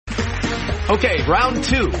Okay, round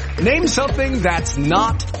two. Name something that's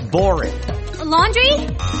not boring. A laundry?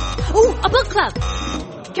 Ooh, a book club.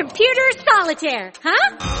 Computer solitaire,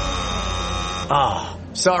 huh? Ah,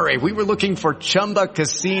 sorry, we were looking for Chumba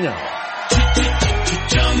Casino.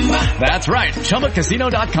 That's right,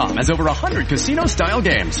 ChumbaCasino.com has over 100 casino-style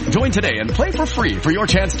games. Join today and play for free for your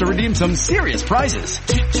chance to redeem some serious prizes.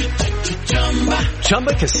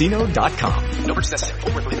 ChumbaCasino.com. No purchase necessary.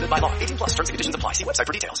 Void where prohibited by law. 18+ terms and conditions apply. See website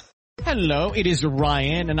for details. Hello, it is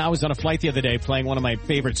Ryan, and I was on a flight the other day playing one of my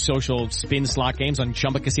favorite social spin slot games on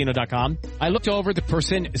ChumbaCasino.com. I looked over the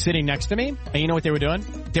person sitting next to me, and you know what they were doing?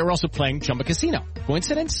 They were also playing Chumba Casino.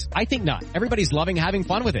 Coincidence? I think not. Everybody's loving having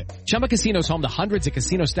fun with it. Chumba Casino is home to hundreds of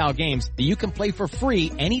casino-style games that you can play for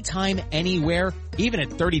free anytime, anywhere, even at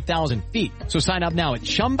 30,000 feet. So sign up now at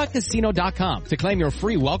ChumbaCasino.com to claim your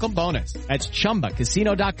free welcome bonus. That's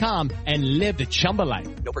ChumbaCasino.com and live the Chumba life.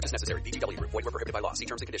 No purchase necessary. VGW. Void where prohibited by law. See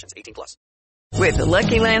terms and conditions. 18+. With the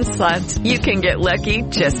Lucky Land Slots, you can get lucky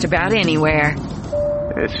just about anywhere.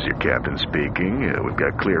 This is your captain speaking. We've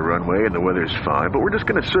got clear runway and the weather's fine, but we're just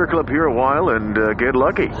going to circle up here a while and get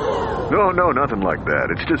lucky. No, nothing like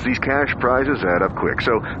that. It's just these cash prizes add up quick.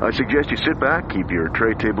 So I suggest you sit back, keep your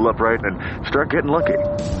tray table upright, and start getting lucky.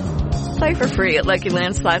 Play for free at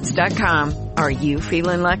LuckyLandSlots.com. Are you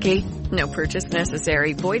feeling lucky? No purchase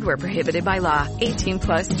necessary. Void where prohibited by law.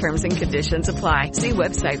 18+ terms and conditions apply. See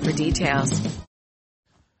website for details.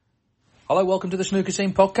 Hello, welcome to the Snooker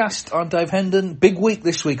Scene podcast. I'm Dave Hendon. Big week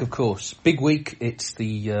this week, of course. Big week. It's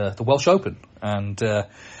the Welsh Open, and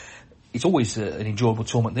it's always an enjoyable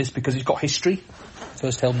tournament. This because it's got history.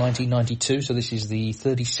 First held 1992, so this is the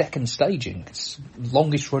 32nd staging. It's the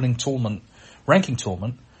longest running tournament, ranking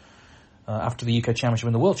tournament after the UK Championship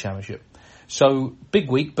and the World Championship. So, big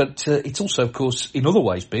week, but it's also, of course, in other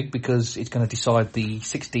ways big because it's going to decide the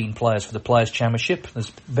 16 players for the Players' Championship. There's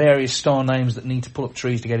various star names that need to pull up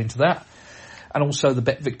trees to get into that. And also the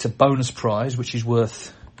Bet Victor bonus prize, which is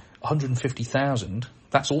worth $150,000.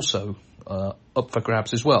 That's also up for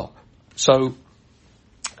grabs as well. So,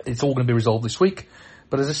 it's all going to be resolved this week.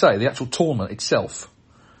 But as I say, the actual tournament itself,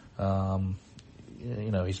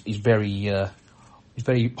 is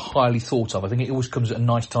very highly thought of. I think it always comes at a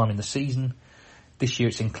nice time in the season. This year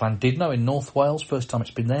it's in Llandudno in North Wales, first time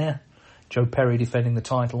it's been there. Joe Perry defending the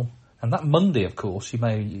title. And that Monday, of course, you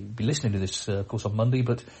may be listening to this, of course, on Monday,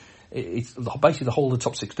 but it's basically the whole of the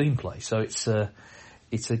top 16 play. So it's a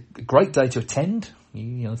great day to attend.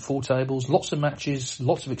 Four tables, lots of matches,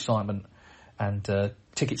 lots of excitement, and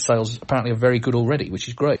ticket sales apparently are very good already, which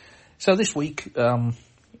is great. So this week, I'm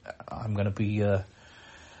going to be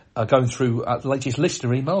going through the latest listener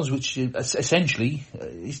emails, which essentially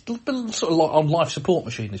is a little sort of like on life support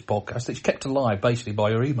machine, this podcast. It's kept alive basically by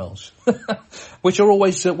your emails, which are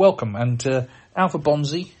always welcome. And Alpha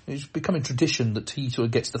Bonzi, it's becoming tradition that he sort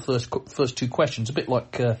of gets the first two questions, a bit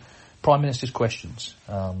like Prime Minister's questions,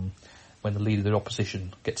 when the leader of the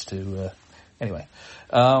opposition gets to... Anyway,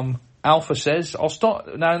 Alpha says, I'll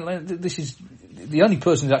start... Now, this is the only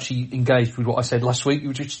person who's actually engaged with what I said last week,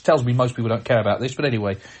 which tells me most people don't care about this. But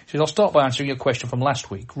anyway, he says, I'll start by answering your question from last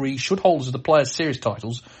week. Should holders of the Players' Series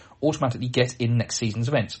titles automatically get in next season's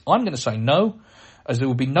events? I'm going to say no, as there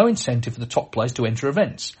will be no incentive for the top players to enter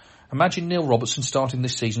events. Imagine Neil Robertson starting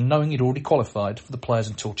this season knowing he'd already qualified for the Players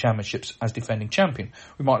and Tour Championships as defending champion.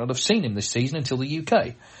 We might not have seen him this season until the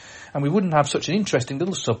UK. And we wouldn't have such an interesting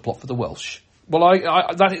little subplot for the Welsh. Well,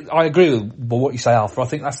 I agree with what you say, Alpha. I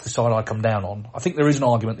think that's the side I come down on. I think there is an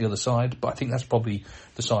argument the other side, but I think that's probably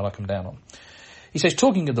the side I come down on. He says,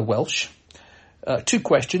 talking of the Welsh, two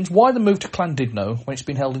questions. Why the move to Llandudno when it's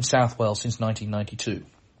been held in South Wales since 1992?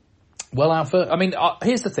 Well, Alpha, I mean,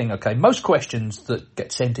 here's the thing, okay? Most questions that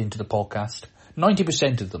get sent into the podcast,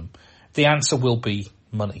 90% of them, the answer will be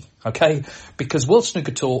money, okay? Because World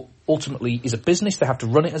Snooker Tour ultimately is a business. They have to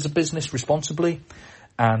run it as a business responsibly.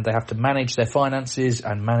 And they have to manage their finances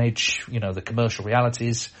and manage, the commercial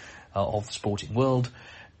realities of the sporting world.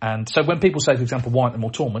 And so when people say, for example, why aren't there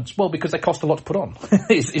more tournaments? Well, because they cost a lot to put on,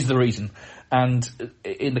 is the reason. And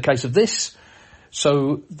in the case of this,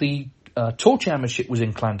 so the Tour Championship was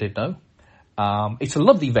in Llandudno. It's a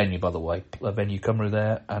lovely venue, by the way, a venue Cymru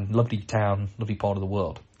there, and lovely town, lovely part of the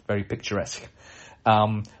world, very picturesque.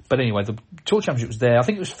 But anyway, the Tour Championship was there. I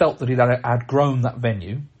think it was felt that it had grown that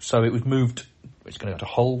venue, so it was moved. It's going to go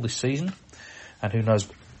to Hull this season, and who knows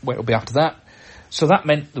where it'll be after that. So that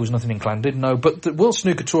meant there was nothing in Llandudno, but the World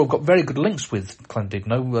Snooker Tour have got very good links with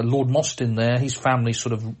Llandudno. Lord Mostyn there, his family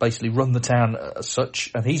sort of basically run the town as such,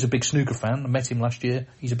 and he's a big snooker fan. I met him last year.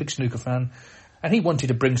 He's a big snooker fan, and he wanted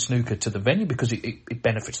to bring snooker to the venue because it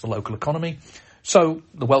benefits the local economy. So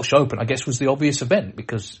the Welsh Open, I guess, was the obvious event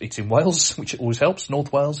because it's in Wales, which always helps,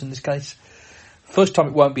 North Wales in this case. First time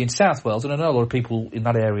it won't be in South Wales, and I know a lot of people in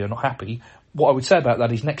that area are not happy. What I would say about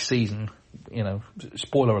that is next season,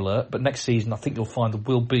 spoiler alert, but next season I think you'll find there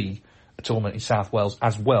will be a tournament in South Wales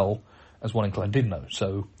as well as one in Llandudno.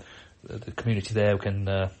 So the community there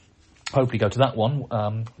can hopefully go to that one,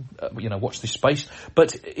 watch this space.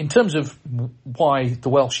 But in terms of why the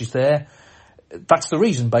Welsh is there, that's the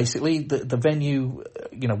reason, basically. The venue,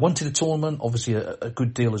 wanted a tournament. Obviously, a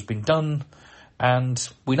good deal has been done. And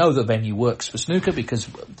we know the venue works for snooker because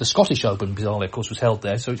the Scottish Open, bizarrely, of course, was held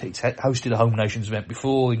there. So it's hosted a Home Nations event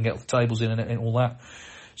before. You can get all the tables in and all that.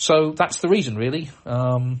 So that's the reason, really.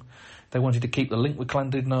 They wanted to keep the link with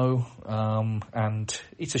Llandudno. And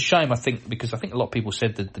it's a shame, I think, because I think a lot of people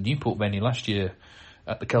said that the Newport venue last year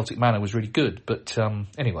at the Celtic Manor was really good. But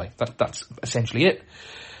anyway, that's essentially it.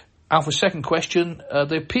 Alpha's second question,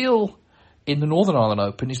 the appeal in the Northern Ireland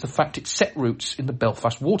Open is the fact it set roots in the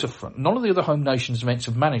Belfast waterfront. None of the other Home Nations events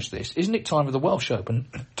have managed this. Isn't it time for the Welsh Open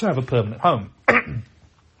to have a permanent home? Well,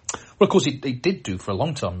 of course, it did do for a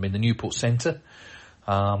long time in the Newport Centre,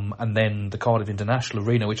 and then the Cardiff International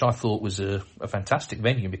Arena, which I thought was a fantastic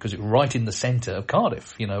venue because it's right in the centre of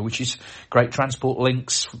Cardiff, which is great transport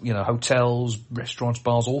links, hotels, restaurants,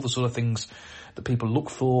 bars, all the sort of things that people look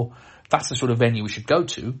for. That's the sort of venue we should go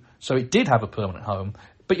to. So it did have a permanent home.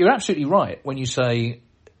 But you're absolutely right when you say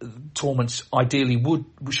tournaments ideally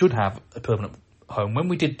should have a permanent home. When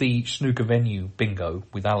we did the snooker venue bingo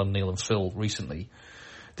with Alan, Neil and Phil recently,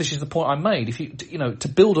 this is the point I made. If to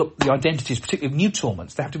build up the identities, particularly of new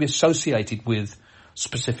tournaments, they have to be associated with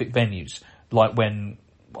specific venues. Like when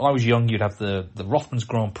I was young, you'd have the Rothmans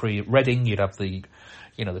Grand Prix at Reading, you'd have the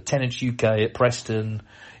Tenants UK at Preston,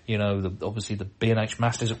 obviously the B&H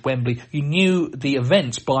Masters at Wembley. You knew the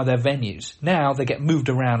events by their venues. Now they get moved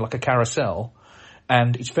around like a carousel,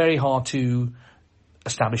 and it's very hard to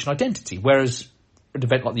establish an identity. Whereas an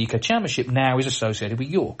event like the UK Championship now is associated with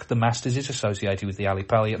York. The Masters is associated with the Ali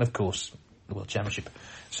Pali, and of course the World Championship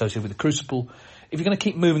associated with the Crucible. If you're going to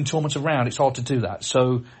keep moving tournaments around, it's hard to do that.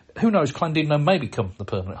 So who knows, Llandudno may become the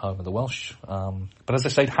permanent home of the Welsh. But as I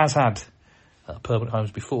said, has had permanent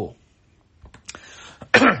homes before.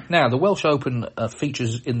 Now, the Welsh Open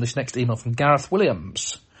features in this next email from Gareth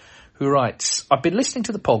Williams, who writes, I've been listening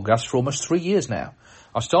to the podcast for almost 3 years now.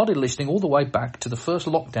 I started listening all the way back to the first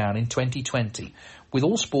lockdown in 2020. With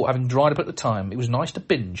all sport having dried up at the time, it was nice to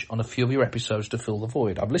binge on a few of your episodes to fill the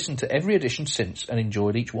void. I've listened to every edition since and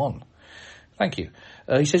enjoyed each one. Thank you.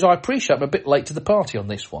 He says, I appreciate I'm a bit late to the party on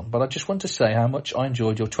this one, but I just want to say how much I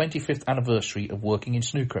enjoyed your 25th anniversary of working in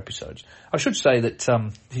snooker episodes. I should say that,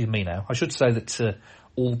 this is me now, I should say that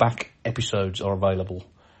all back episodes are available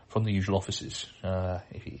from the usual offices.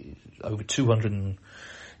 Over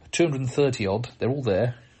 230 odd, they're all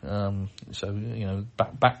there.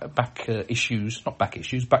 Back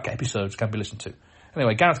episodes can be listened to.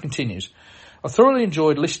 Anyway, Gareth continues. I thoroughly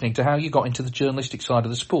enjoyed listening to how you got into the journalistic side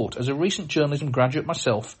of the sport. As a recent journalism graduate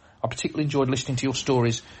myself, I particularly enjoyed listening to your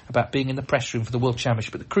stories about being in the press room for the World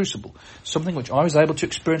Championship at the Crucible, something which I was able to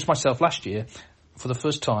experience myself last year for the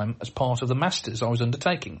first time as part of the Masters I was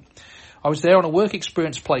undertaking. I was there on a work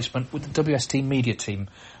experience placement with the WST media team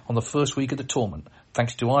on the first week of the tournament,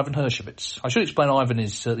 thanks to Ivan Hershevitz. I should explain Ivan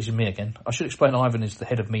is, this is me again, I should explain Ivan is the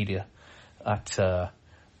head of media at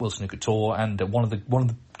World Snooker Tour and one of the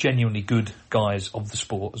genuinely good guys of the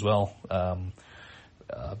sport as well.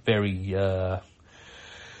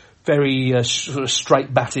 Very sort of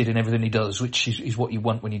straight-batted in everything he does, which is what you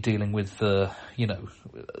want when you're dealing with, sort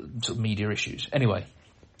of media issues. Anyway,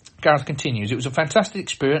 Gareth continues, it was a fantastic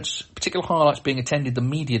experience, particular highlights being attended the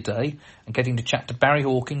media day and getting to chat to Barry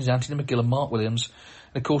Hawkins, Anthony McGill and Mark Williams,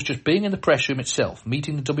 and of course just being in the press room itself,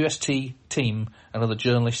 meeting the WST team and other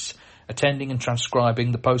journalists, attending and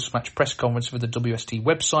transcribing the post-match press conference for the WST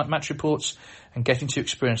website match reports, and getting to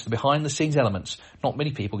experience the behind-the-scenes elements not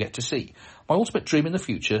many people get to see. My ultimate dream in the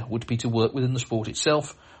future would be to work within the sport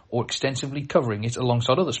itself, or extensively covering it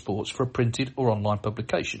alongside other sports for a printed or online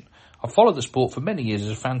publication. I've followed the sport for many years as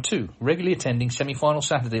a fan too, regularly attending semi-final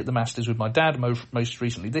Saturday at the Masters with my dad most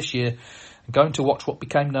recently this year, and going to watch what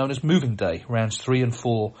became known as Moving Day, rounds 3 and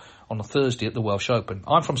 4 on a Thursday at the Welsh Open.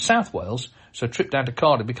 I'm from South Wales, so a trip down to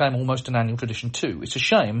Cardiff became almost an annual tradition too. It's a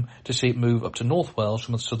shame to see it move up to North Wales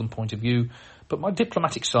from a southern point of view, but my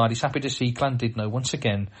diplomatic side is happy to see Llandudno once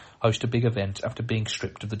again host a big event after being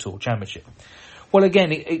stripped of the Tour Championship. Well,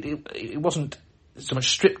 again, it wasn't so much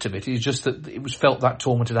stripped of it. It's just that it was felt that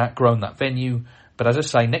tournament had outgrown that venue. But as I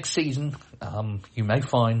say, next season, you may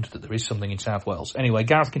find that there is something in South Wales. Anyway,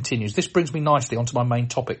 Gareth continues. This brings me nicely onto my main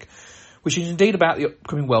topic, which is indeed about the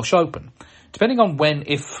upcoming Welsh Open. Depending on when,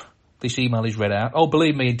 if this email is read out. Oh,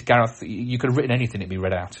 believe me, Gareth, you could have written anything, it'd be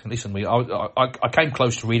read out. Listen, I came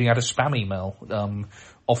close to reading out a spam email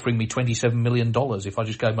offering me $27 million if I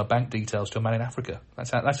just gave my bank details to a man in Africa.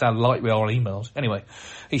 That's how light we are on emails. Anyway,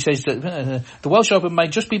 he says that the Welsh Open may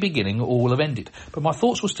just be beginning or will have ended, but my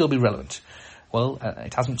thoughts will still be relevant. Well,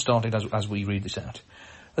 it hasn't started as we read this out.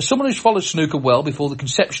 As someone who's followed snooker well before the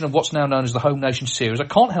conception of what's now known as the Home Nation Series, I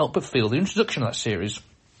can't help but feel the introduction of that series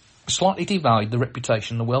slightly devalued the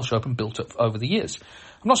reputation the Welsh Open built up over the years.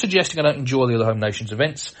 I'm not suggesting I don't enjoy the other Home Nations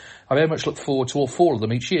events. I very much look forward to all 4 of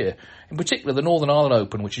them each year. In particular, the Northern Ireland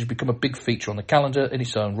Open, which has become a big feature on the calendar in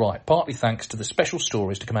its own right, partly thanks to the special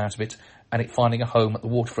stories to come out of it and it finding a home at the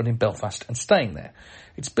waterfront in Belfast and staying there.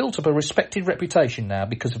 It's built up a respected reputation now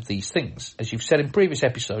because of these things. As you've said in previous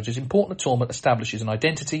episodes, it's important a tournament establishes an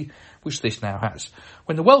identity, which this now has.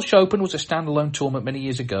 When the Welsh Open was a standalone tournament many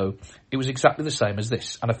years ago, it was exactly the same as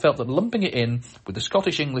this, and I felt that lumping it in with the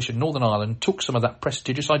Scottish, English and Northern Ireland took some of that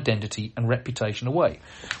prestigious identity and reputation away.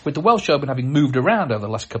 With the Welsh Open having moved around over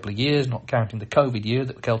the last couple of years, not counting the COVID year at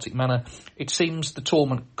the Celtic Manor, it seems the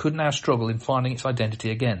tournament could now struggle in finding its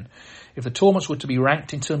identity again. If the tournaments were to be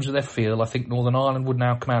ranked in terms of their feel, I think Northern Ireland would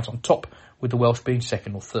now come out on top, with the Welsh being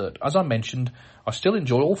second or third. As I mentioned, I still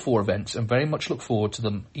enjoy all 4 events and very much look forward to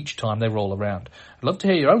them each time they roll around. I'd love to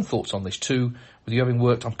hear your own thoughts on this too, with you having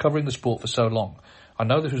worked on covering the sport for so long. I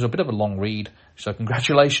know this was a bit of a long read, so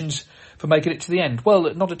congratulations for making it to the end.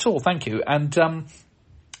 Well, not at all, thank you. And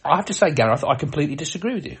I have to say, Gareth, I completely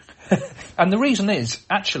disagree with you. And the reason is,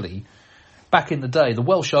 actually, back in the day, the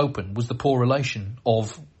Welsh Open was the poor relation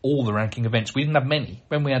of all the ranking events. We didn't have many.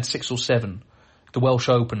 When we had 6 or 7, the Welsh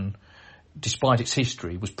Open, despite its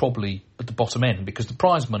history, was probably at the bottom end because the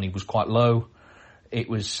prize money was quite low. It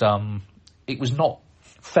was not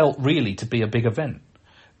felt really to be a big event.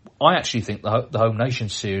 I actually think the Home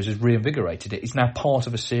Nations series has reinvigorated it. It's now part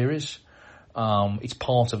of a series. It's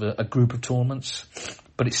part of a group of tournaments,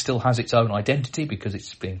 but it still has its own identity because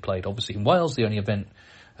it's being played obviously in Wales, the only event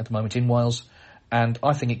at the moment in Wales, and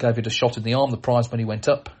I think it gave it a shot in the arm. The prize money went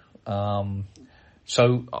up.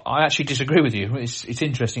 So I actually disagree with you. It's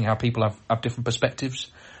interesting how people have different perspectives.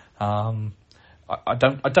 I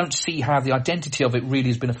don't see how the identity of it really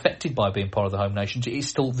has been affected by being part of the Home Nations. It is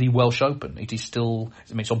still the Welsh Open. It is still,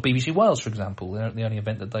 I mean, it's on BBC Wales, for example, the only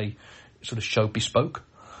event that they sort of show bespoke.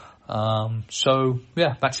 So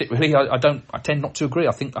yeah, that's it really. I tend not to agree.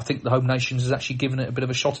 I think the Home Nations has actually given it a bit of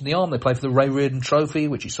a shot in the arm. They play for the Ray Reardon Trophy,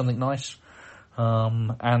 which is something nice.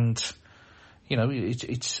 And you know,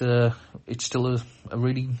 it's still a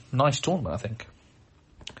really nice tournament, I think.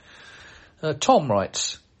 Tom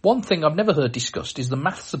writes, one thing I've never heard discussed is the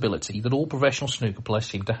maths ability that all professional snooker players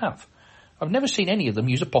seem to have. I've never seen any of them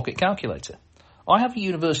use a pocket calculator. I have a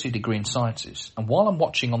university degree in sciences, and while I'm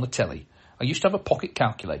watching on the telly, I used to have a pocket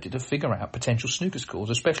calculator to figure out potential snooker scores,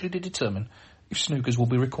 especially to determine if snookers will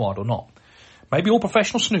be required or not. Maybe all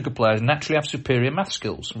professional snooker players naturally have superior math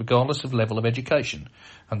skills, regardless of level of education,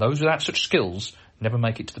 and those without such skills never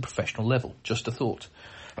make it to the professional level. Just a thought.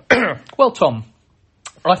 Well, Tom,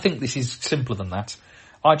 I think this is simpler than that.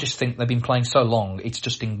 I just think they've been playing so long, it's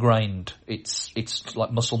just ingrained. It's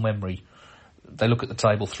like muscle memory. They look at the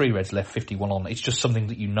table, 3 reds left, 51 on. It's just something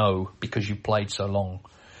that you know because you've played so long.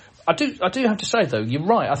 I do have to say, though, you're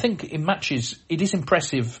right. I think in matches, it is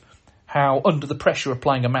impressive how, under the pressure of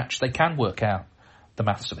playing a match, they can work out the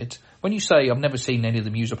maths of it. When you say, I've never seen any of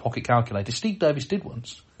them use a pocket calculator, Steve Davis did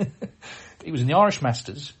once. He was in the Irish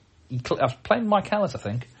Masters. I was playing Mike Hallett, I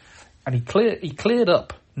think, and he cleared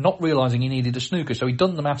up, not realising he needed a snooker, so he'd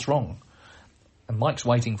done the maths wrong. And Mike's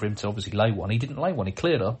waiting for him to obviously lay one. He didn't lay one. He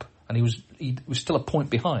cleared up, and he was still a point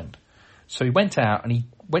behind. So he went out, and he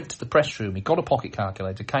went to the press room. He got a pocket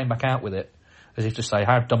calculator, came back out with it, as if to say,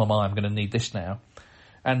 how dumb am I? I'm going to need this now.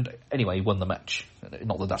 And anyway, he won the match.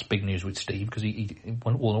 Not that that's big news with Steve, because he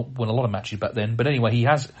won a lot of matches back then. But anyway, he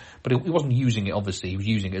wasn't using it, obviously. He was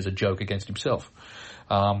using it as a joke against himself.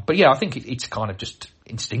 But yeah, I think it's kind of just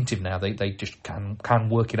instinctive now. They just can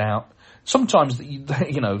work it out. Sometimes,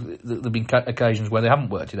 you know, there've been occasions where they haven't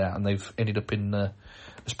worked it out and they've ended up in a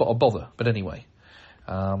spot of bother. But anyway,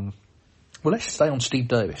 well, let's stay on Steve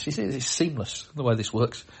Davis. It's seamless the way this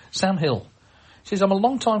works. Sam Hill says, I'm a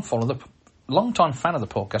long-time fan of the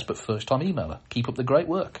podcast, but first-time emailer. Keep up the great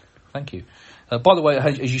work. Thank you. By the way,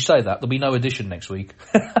 as you say that, there'll be no edition next week.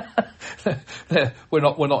 We're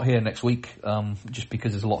not here next week, just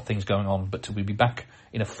because there's a lot of things going on. But we'll be back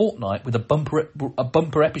in a fortnight with a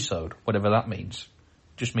bumper episode, whatever that means.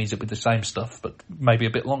 just means it'll be the same stuff, but maybe a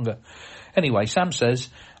bit longer. Anyway, Sam says,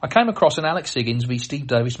 I came across an Alex Higgins v Steve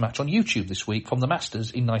Davis match on YouTube this week from the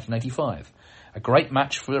Masters in 1985. A great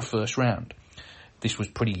match for a first round. This was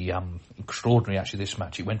pretty extraordinary, actually, this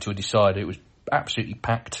match. It went to a decider. It was absolutely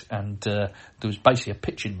packed, and there was basically a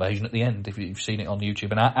pitch invasion at the end, if you've seen it on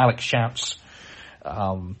YouTube. And Alex shouts,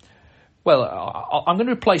 I'm going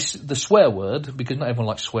to replace the swear word, because not everyone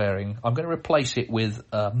likes swearing. I'm going to replace it with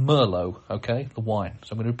Merlot, okay, the wine.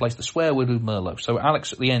 So I'm going to replace the swear word with Merlot. So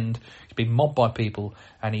Alex, at the end, he's being mobbed by people,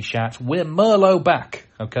 and he shouts, we're Merlot back,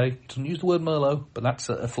 okay? He doesn't use the word Merlot, but that's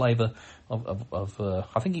a flavour of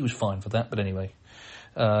I think he was fine for that, but anyway.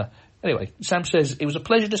 Anyway, Sam says, it was a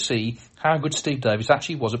pleasure to see how good Steve Davis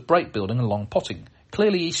actually was at break building and long potting.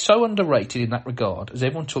 Clearly he's so underrated in that regard, as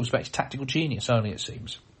everyone talks about his tactical genius only, it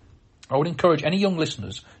seems. I would encourage any young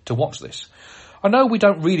listeners to watch this. I know we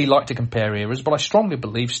don't really like to compare eras, but I strongly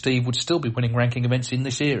believe Steve would still be winning ranking events in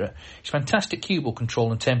this era. His fantastic cue ball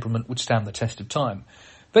control and temperament would stand the test of time.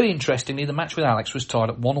 Very interestingly, the match with Alex was tied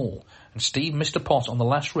at 1-1, and Steve missed a pot on the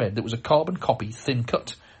last red that was a carbon copy thin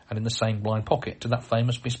cut, and in the same blind pocket to that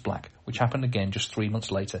famous Miss Black, which happened again just 3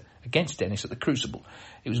 months later against Dennis at the Crucible.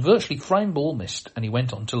 It was virtually frame ball missed, and he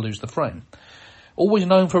went on to lose the frame. Always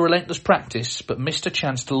known for relentless practice, but missed a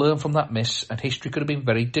chance to learn from that miss, and history could have been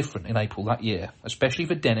very different in April that year, especially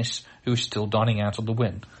for Dennis, who is still dining out on the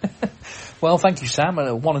win. Well, thank you, Sam.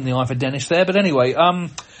 One in the eye for Dennis there, but anyway,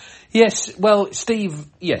 yes, well, Steve,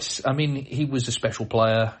 yes, I mean, he was a special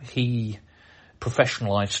player. He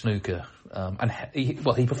professionalised snooker. He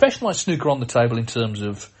professionalised snooker on the table in terms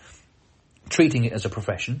of treating it as a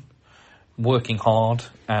profession, working hard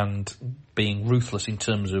and being ruthless in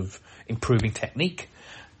terms of improving technique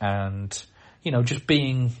and, just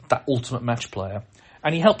being that ultimate match player.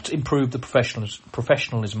 And he helped improve the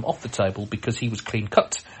professionalism off the table because he was clean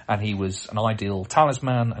cut and he was an ideal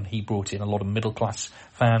talisman, and he brought in a lot of middle class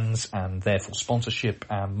fans and therefore sponsorship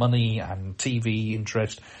and money and TV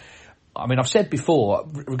interest. I mean, I've said before,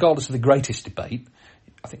 regardless of the greatest debate,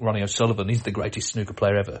 I think Ronnie O'Sullivan is the greatest snooker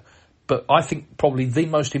player ever. But I think probably the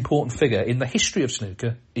most important figure in the history of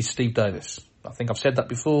snooker is Steve Davis. I think I've said that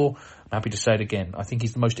before. I'm happy to say it again. I think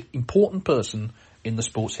he's the most important person in the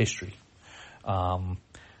sport's history.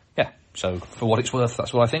 So for what it's worth,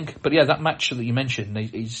 that's what I think. But yeah, that match that you mentioned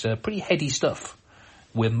is pretty heady stuff.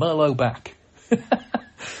 We're Merlot back.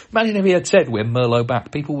 Imagine if he had said we're Merlot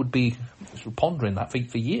back. People would be pondering that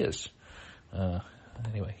for years.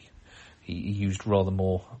 Anyway, he used rather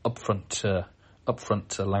more upfront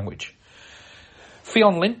language.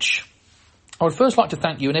 Fion Lynch, I would first like to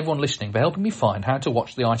thank you and everyone listening for helping me find how to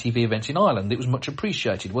watch the ITV events in Ireland. It was much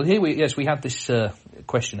appreciated. Well, we had this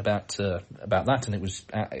question about that, and it was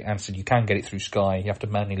answered. You can get it through Sky. You have to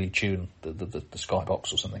manually tune the Sky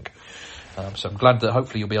box or something. So I'm glad that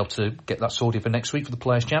hopefully you'll be able to get that sorted for next week for the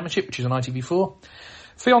Players' Championship, which is on ITV4.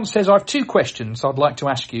 Fion says, I have 2 questions I'd like to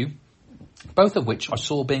ask you, both of which I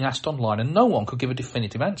saw being asked online, and no one could give a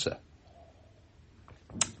definitive answer.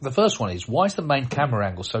 The first one is, why is the main camera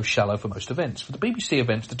angle so shallow for most events? For the BBC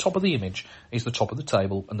events, the top of the image is the top of the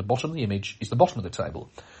table, and the bottom of the image is the bottom of the table.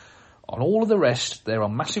 On all of the rest, there are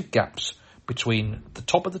massive gaps between the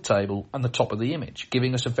top of the table and the top of the image,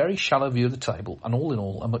 giving us a very shallow view of the table, and all in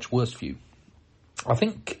all, a much worse view. I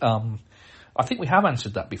think we have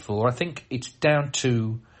answered that before. I think it's down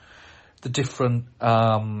to the different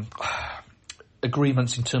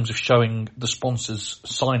agreements in terms of showing the sponsors'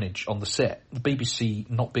 signage on the set. The BBC,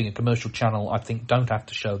 not being a commercial channel, I think don't have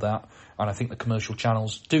to show that, and I think the commercial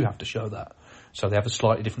channels do have to show that. So they have a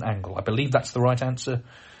slightly different angle. I believe that's the right answer.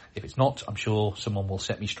 If it's not, I'm sure someone will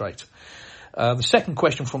set me straight. The second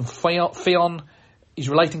question from Fion is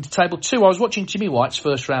relating to Table 2. I was watching Jimmy White's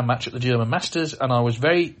first round match at the German Masters, and I was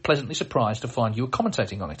very pleasantly surprised to find you were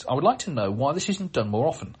commentating on it. I would like to know why this isn't done more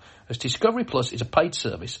often. As Discovery Plus is a paid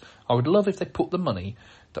service, I would love if they put the money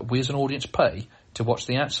that we as an audience pay to watch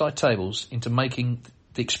the outside tables into making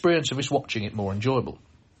the experience of us watching it more enjoyable.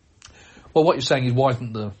 Well, what you're saying is, why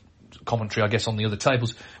isn't the commentary, I guess, on the other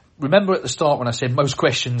tables? Remember at the start when I said most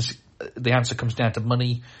questions, the answer comes down to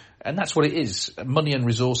money, and that's what it is. Money and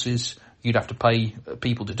resources. You'd have to pay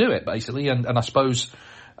people to do it, basically, and I suppose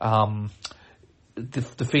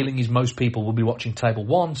the feeling is most people will be watching Table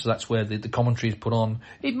 1, so that's where the commentary is put on.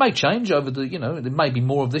 It may change over there may be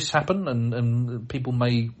more of this happen, and people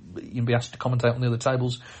may be asked to commentate on the other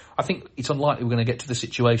tables. I think it's unlikely we're going to get to the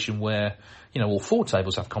situation where, all 4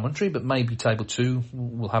 tables have commentary, but maybe Table 2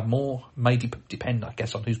 will have more. May depend, I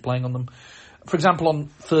guess, on who's playing on them. For example, on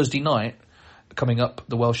Thursday night, coming up,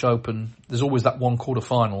 the Welsh Open, there's always that one quarter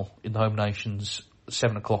final in the home nations,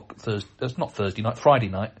 7 o'clock Friday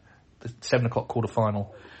night, the 7 o'clock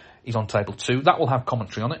quarter-final is on Table 2. That will have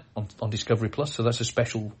commentary on it, on Discovery Plus, so that's a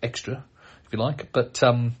special extra, if you like. But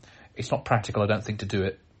it's not practical, I don't think, to do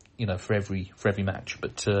it, for every match.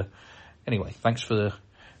 But anyway, thank you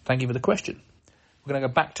for the question. We're going to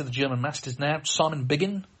go back to the German Masters now. Simon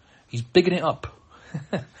Biggin, he's bigging it up.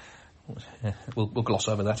 We'll gloss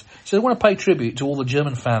over that. So I want to pay tribute to all the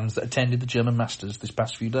German fans that attended the German Masters this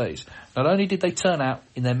past few days. Not only did they turn out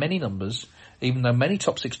in their many numbers, even though many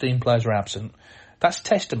top 16 players were absent, that's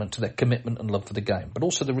testament to their commitment and love for the game. But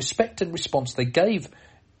also the respect and response they gave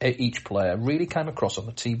each player really came across on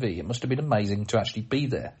the TV. It must have been amazing to actually be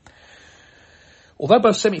there. Although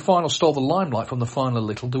both semi-finals stole the limelight from the final a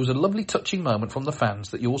little, there was a lovely touching moment from the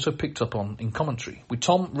fans that you also picked up on in commentary, with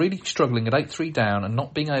Tom really struggling at 8-3 down and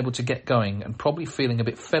not being able to get going and probably feeling a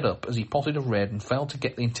bit fed up as he potted a red and failed to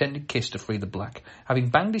get the intended kiss to free the black. Having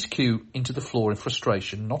banged his cue into the floor in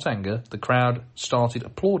frustration, not anger, the crowd started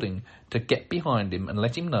applauding to get behind him and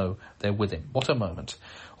let him know they're with him. What a moment.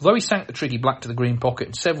 Although he sank the tricky black to the green pocket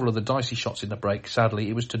and several of the dicey shots in the break, sadly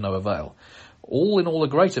it was to no avail. All in all, a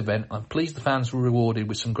great event. I'm pleased the fans were rewarded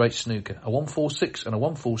with some great snooker, a 146 and a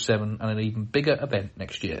 147, and an even bigger event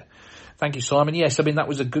next year. Thank you, Simon. Yes, I mean, that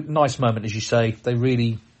was a good, nice moment, as you say. They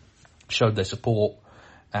really showed their support,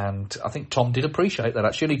 and I think Tom did appreciate that,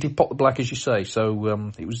 actually. He did pop the black, as you say,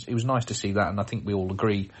 so it was nice to see that, and I think we all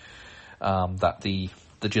agree that the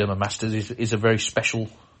German Masters is a very special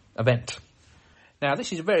event. Now,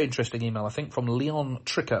 this is a very interesting email, I think, from Leon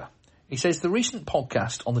Tricker. He says, the recent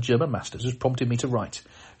podcast on the German Masters has prompted me to write.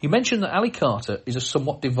 You mentioned that Ali Carter is a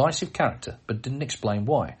somewhat divisive character, but didn't explain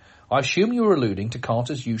why. I assume you were alluding to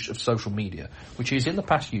Carter's use of social media, which he has in the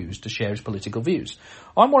past used to share his political views.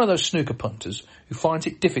 I'm one of those snooker punters who finds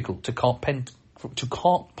it difficult I'll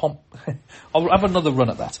have another run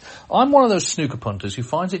at that. I'm one of those snooker punters who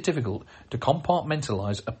finds it difficult to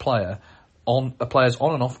compartmentalise a player's on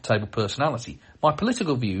and off table personality. My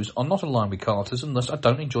political views are not aligned with Carter's, and thus I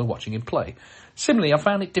don't enjoy watching him play. Similarly, I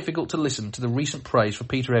found it difficult to listen to the recent praise for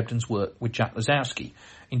Peter Ebdon's work with Jack Lazowski.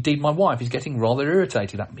 Indeed, my wife is getting rather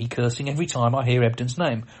irritated at me, cursing every time I hear Ebdon's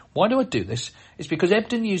name. Why do I do this? It's because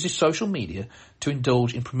Ebdon uses social media to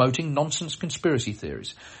indulge in promoting nonsense conspiracy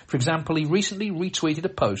theories. For example, he recently retweeted a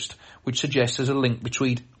post which suggests there's a link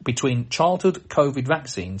between childhood COVID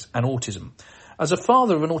vaccines and autism. As a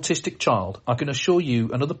father of an autistic child, I can assure you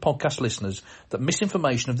and other podcast listeners that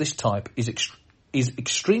misinformation of this type is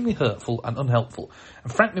extremely hurtful and unhelpful,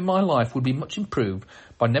 and frankly my life would be much improved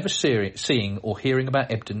by never seeing or hearing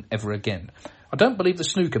about Ebdon ever again. I don't believe the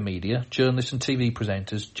snooker media, journalists and TV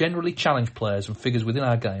presenters generally challenge players and figures within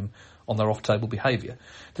our game on their off-table behaviour.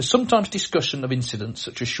 There's sometimes discussion of incidents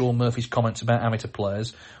such as Sean Murphy's comments about amateur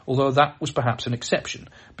players, although that was perhaps an exception,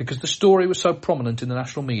 because the story was so prominent in the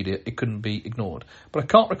national media it couldn't be ignored. But I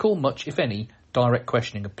can't recall much, if any, direct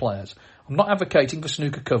questioning of players. I'm not advocating for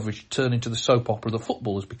snooker coverage to turn into the soap opera that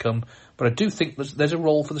football has become, but I do think there's a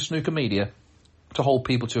role for the snooker media to hold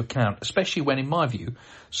people to account, especially when, in my view,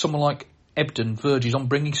 someone like Ebdon verges on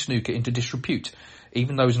bringing snooker into disrepute.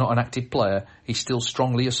 Even though he's not an active player, he's still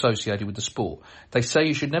strongly associated with the sport. They say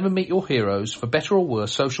you should never meet your heroes. For better or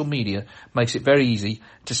worse, social media makes it very easy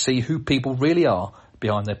to see who people really are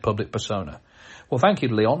behind their public persona. Well, thank you,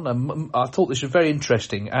 Leon. I thought this was very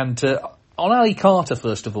interesting. And on Ali Carter,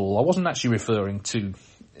 first of all, I wasn't actually referring to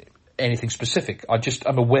anything specific.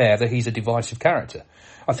 I'm aware that he's a divisive character.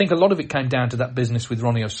 I think a lot of it came down to that business with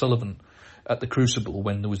Ronnie O'Sullivan at the Crucible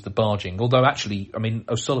when there was the barging. Although actually, I mean,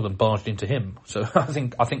 O'Sullivan barged into him, so I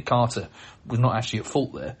think Carter was not actually at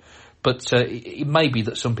fault there. But it may be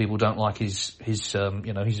that some people don't like his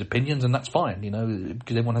opinions, and that's fine,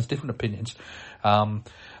 because everyone has different opinions.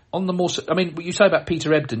 On the more, I mean, what you say about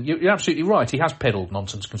Peter Ebdon, you're absolutely right. He has peddled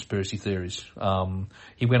nonsense conspiracy theories.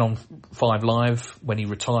 He went on 5 Live when he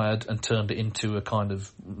retired and turned it into a kind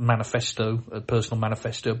of manifesto, a personal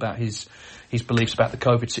manifesto about his beliefs about the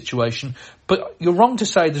COVID situation. But you're wrong to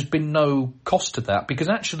say there's been no cost to that, because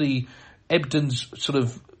actually Ebdon's sort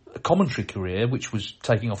of commentary career, which was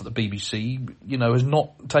taking off at the BBC, has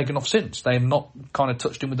not taken off since. They have not kind of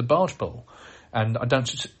touched him with the barge pole. And I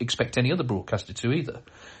don't expect any other broadcaster to either.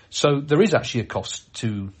 So there is actually a cost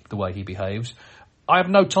to the way he behaves. I have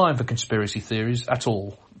no time for conspiracy theories at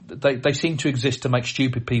all. They seem to exist to make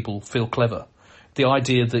stupid people feel clever. The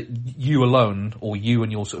idea that you alone, or you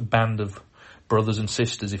and your sort of band of brothers and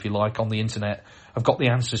sisters, if you like, on the internet, have got the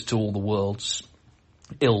answers to all the world's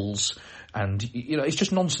ills. And, it's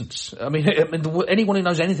just nonsense. I mean, anyone who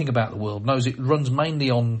knows anything about the world knows it runs mainly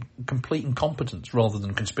on complete incompetence rather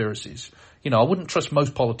than conspiracies. I wouldn't trust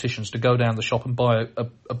most politicians to go down the shop and buy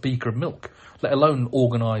a beaker of milk, let alone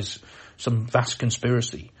organise some vast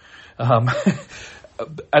conspiracy.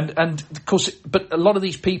 And of course, but a lot of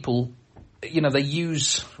these people, they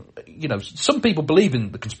use, some people believe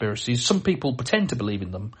in the conspiracies, some people pretend to believe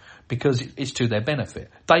in them because it's to their benefit.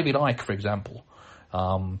 David Icke, for example,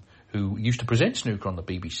 who used to present snooker on the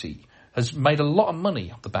BBC, has made a lot of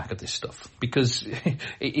money off the back of this stuff because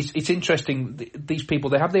it's interesting. These people,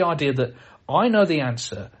 they have the idea that I know the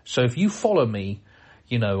answer, so if you follow me,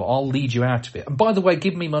 I'll lead you out of it. And by the way,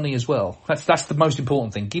 give me money as well. That's the most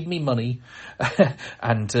important thing. Give me money,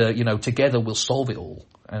 and together we'll solve it all.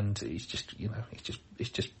 And it's just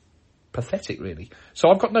pathetic, really. So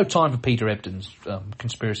I've got no time for Peter Ebdon's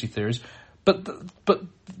conspiracy theories. But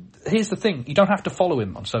here's the thing: you don't have to follow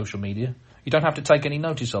him on social media. You don't have to take any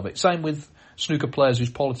notice of it. Same with snooker players whose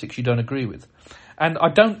politics you don't agree with. And I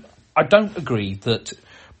don't agree that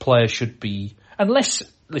players should be, unless,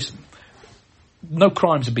 listen, no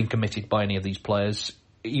crimes have been committed by any of these players,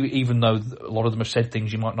 even though a lot of them have said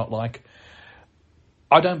things you might not like.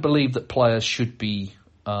 I don't believe that players should be,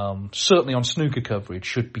 certainly on snooker coverage,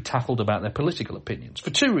 should be tackled about their political opinions. For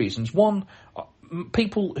two reasons. One,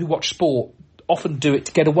 people who watch sport often do it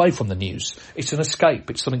to get away from the news. It's an escape.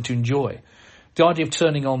 It's something to enjoy. The idea of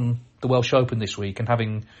turning on the Welsh Open this week and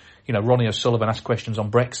having, Ronnie O'Sullivan ask questions on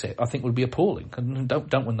Brexit, I think would be appalling. And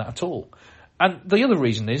don't win that at all. And the other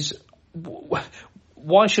reason is,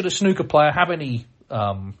 why should a snooker player have any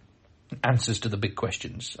answers to the big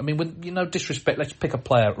questions? I mean, when disrespect, let's pick a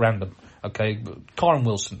player at random, okay? Kyron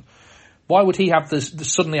Wilson. Why would he have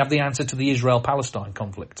suddenly have the answer to the Israel-Palestine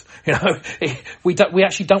conflict? We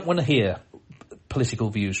actually don't want to hear political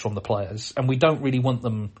views from the players, and we don't really want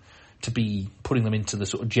them to be putting them into the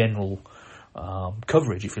sort of general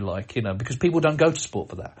coverage, if you like, because people don't go to sport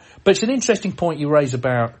for that. But it's an interesting point you raise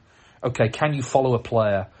about, okay, can you follow a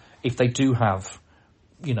player if they do have,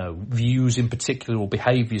 views in particular or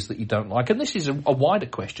behaviours that you don't like? And this is a wider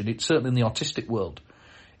question. It's certainly in the artistic world.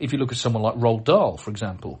 If you look at someone like Roald Dahl, for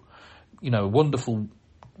example, a wonderful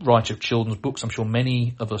writer of children's books. I'm sure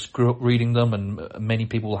many of us grew up reading them, and many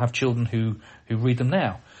people will have children who read them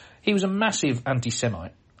now. He was a massive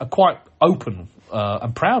anti-Semite, a quite open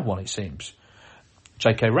and proud one, it seems.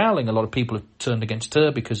 J.K. Rowling, a lot of people have turned against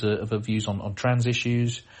her because of her views on trans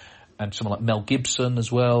issues, and someone like Mel Gibson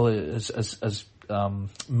as well has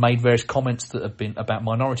made various comments that have been about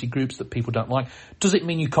minority groups that people don't like. Does it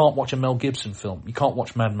mean you can't watch a Mel Gibson film? You can't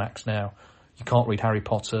watch Mad Max now? You can't read Harry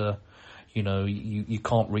Potter? You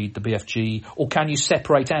can't read the BFG? Or can you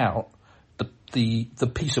separate out the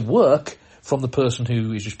piece of work from the person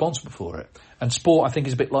who is responsible for it? And sport, I think,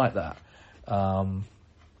 is a bit like that.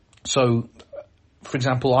 So, for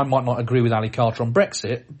example, I might not agree with Ali Carter on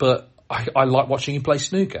Brexit, but I like watching him play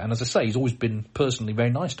snooker. And as I say, he's always been personally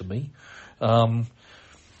very nice to me.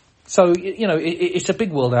 So, it's a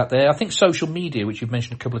big world out there. I think social media, which you've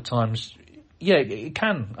mentioned a couple of times, yeah, it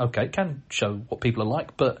can show what people are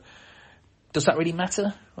like, but does that really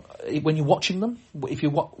matter when you're watching them? If you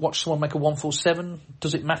watch someone make a 147,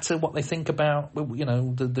 does it matter what they think about,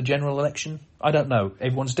 the general election? I don't know.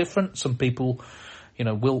 Everyone's different. Some people,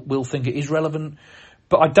 will think it is relevant,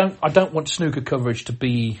 but I don't want snooker coverage to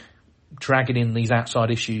be dragging in these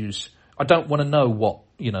outside issues. I don't want to know what,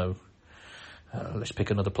 let's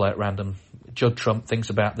pick another player at random. Judd Trump thinks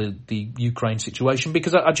about the Ukraine situation,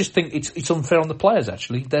 because I just think it's unfair on the players,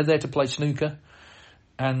 actually. They're there to play snooker.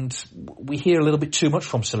 And we hear a little bit too much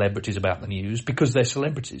from celebrities about the news because they're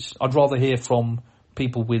celebrities. I'd rather hear from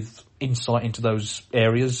people with insight into those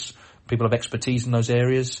areas, people of expertise in those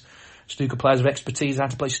areas. Snooker players have expertise how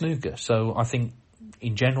to play snooker. So I think,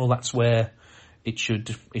 in general, that's where it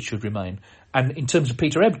should remain. And in terms of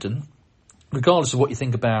Peter Ebdon, regardless of what you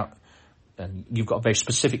think about, and you've got a very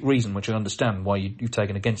specific reason, which I understand why you've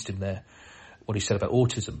taken against him there, what he said about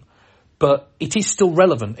autism. But it is still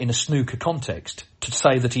relevant in a snooker context to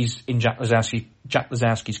say that he's in Jack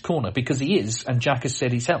Lisowski's corner, because he is, and Jack has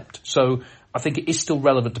said he's helped. So I think it is still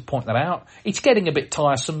relevant to point that out. It's getting a bit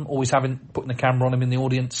tiresome, always putting the camera on him in the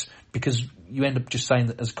audience, because you end up just saying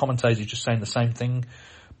that, as commentators, you're just saying the same thing.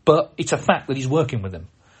 But it's a fact that he's working with him,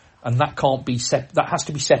 and that can't be that has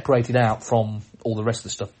to be separated out from all the rest of the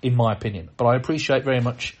stuff, in my opinion. But I appreciate very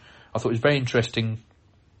much. I thought it was very interesting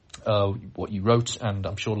what you wrote, and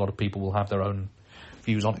I'm sure a lot of people will have their own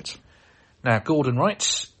views on it. Now, Gordon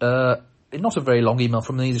writes, not a very long email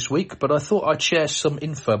from me this week, but I thought I'd share some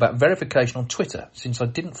info about verification on Twitter, since I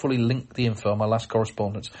didn't fully link the info on my last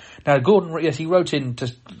correspondence. Now, Gordon, yes, he wrote in to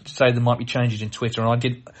say there might be changes in Twitter, and I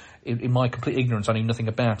did, in my complete ignorance, I knew nothing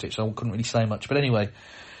about it, so I couldn't really say much. But anyway,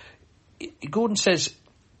 Gordon says,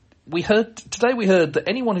 today we heard that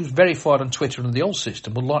anyone who's verified on Twitter under the old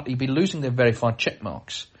system will likely be losing their verified check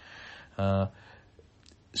marks.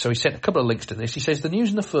 So he sent a couple of links to this. He says the news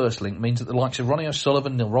in the first link means that the likes of Ronnie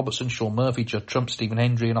O'Sullivan, Neil Robertson, Sean Murphy, Judd Trump, Stephen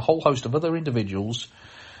Hendry, and a whole host of other individuals,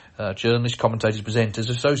 journalists, commentators, presenters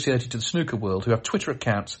associated to the snooker world who have Twitter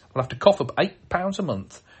accounts will have to cough up £8 a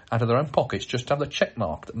month out of their own pockets just to have the check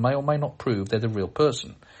mark that may or may not prove they're the real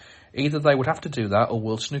person. Either they would have to do that or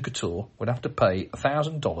World Snooker Tour would have to pay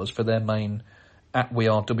 $1,000 for their main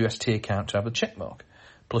 @WeAreWST account to have the check mark,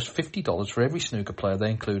 plus $50 for every snooker player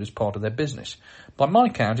they include as part of their business. By my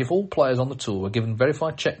count, if all players on the tour were given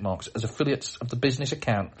verified check marks as affiliates of the business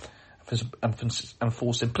account, and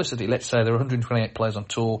for simplicity, let's say there are 128 players on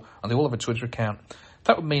tour and they all have a Twitter account,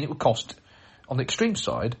 that would mean it would cost, on the extreme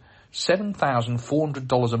side,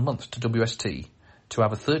 $7,400 a month to WST to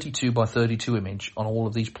have a 32 by 32 image on all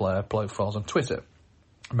of these player profiles on Twitter,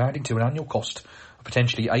 amounting to an annual cost of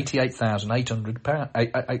potentially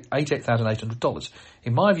 $88,800.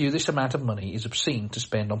 In my view, this amount of money is obscene to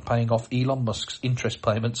spend on paying off Elon Musk's interest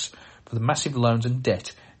payments for the massive loans and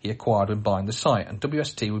debt he acquired when buying the site, and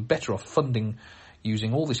WST would be better off funding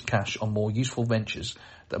using all this cash on more useful ventures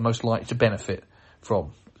that are most likely to benefit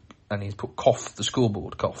from. And he's put cough, the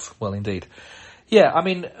scoreboard, cough. Well, indeed. Yeah, I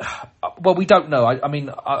mean, well, we don't know.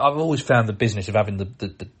 I've always found the business of having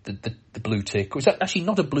the blue tick. It's actually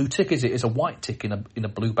not a blue tick, is it? It's a white tick in a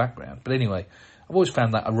blue background. But anyway, I've always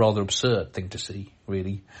found that a rather absurd thing to see,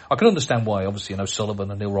 really. I can understand why, obviously, Sullivan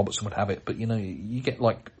and Neil Robertson would have it, but, you get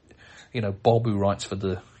like, Bob who writes for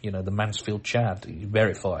the Mansfield Chad,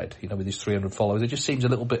 verified, with his 300 followers. It just seems a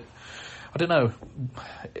little bit, I don't know,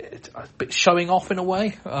 a bit showing off in a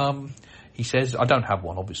way. He says, I don't have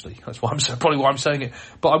one, obviously. That's probably why I'm saying it.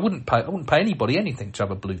 But I wouldn't pay anybody anything to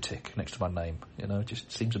have a blue tick next to my name. It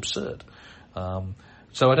just seems absurd.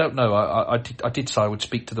 So I don't know. I did say I would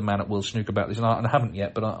speak to the man at World Snooker about this, and I haven't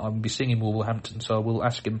yet, but I'll be seeing him in Wolverhampton, so I will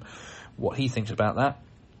ask him what he thinks about that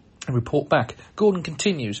and report back. Gordon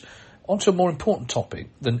continues, on to a more important topic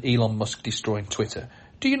than Elon Musk destroying Twitter.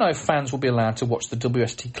 Do you know if fans will be allowed to watch the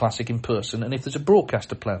WST Classic in person and if there's a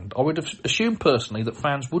broadcaster planned? I would assume personally that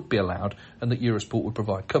fans would be allowed and that Eurosport would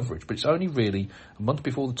provide coverage, but it's only really a month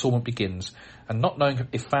before the tournament begins, and not knowing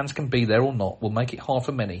if fans can be there or not will make it hard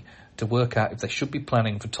for many to work out if they should be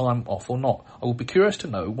planning for time off or not. I would be curious to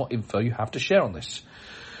know what info you have to share on this.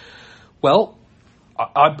 Well,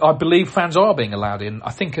 I believe fans are being allowed in.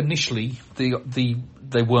 I think initially they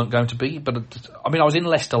weren't going to be, but I was in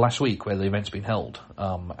Leicester last week where the event's been held,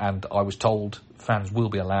 and I was told fans will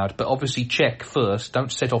be allowed. But obviously check first.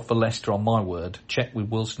 Don't set off for Leicester on my word. Check with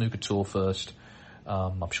World Snooker Tour first.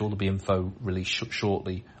 I'm sure there'll be info released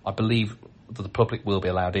shortly. I believe that the public will be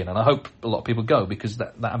allowed in, and I hope a lot of people go because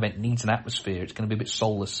that event needs an atmosphere. It's going to be a bit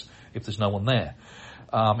soulless if there's no one there.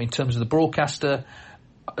 In terms of the broadcaster,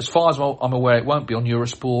 as far as I'm aware, it won't be on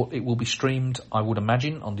Eurosport. It will be streamed, I would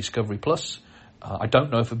imagine, on Discovery Plus. I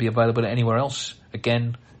don't know if it'll be available anywhere else.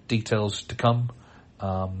 Again, details to come.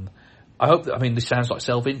 I hope that, this sounds like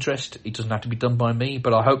self-interest. It doesn't have to be done by me,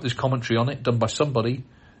 but I hope there's commentary on it done by somebody.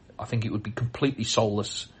 I think it would be completely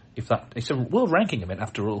soulless if that, it's a world ranking event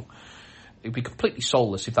after all. It would be completely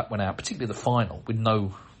soulless if that went out, particularly the final, with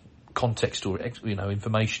no context or,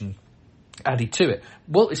 information added to it.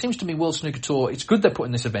 Well, it seems to me World Snooker Tour, it's good they're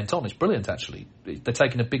putting this event on. It's brilliant, actually. They're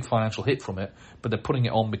taking a big financial hit from it, but they're putting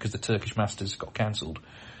it on because the Turkish Masters got cancelled.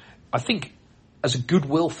 I think as a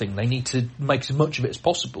goodwill thing, they need to make as much of it as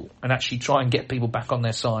possible and actually try and get people back on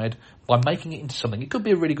their side by making it into something. It could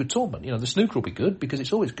be a really good tournament. The snooker will be good because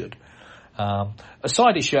it's always good. A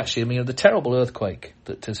side issue, actually, the terrible earthquake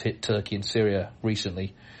that has hit Turkey and Syria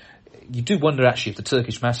recently, you do wonder, actually, if the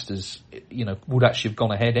Turkish Masters, would actually have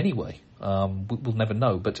gone ahead anyway. We'll never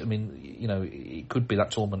know, but it could be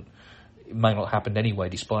that tournament. It may not have happened anyway,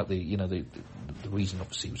 despite the reason.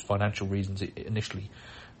 Obviously, it was financial reasons. It initially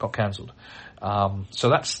got cancelled. So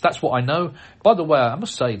that's what I know. By the way, I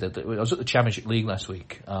must say that I was at the Championship League last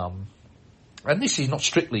week, and this is not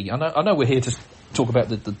strictly. I know we're here to talk about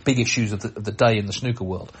the big issues of the day in the snooker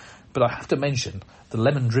world, but I have to mention the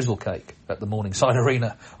lemon drizzle cake at the Morningside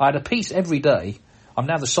Arena. I had a piece every day. I'm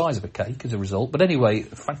now the size of a cake as a result. But anyway,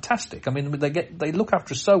 fantastic. They look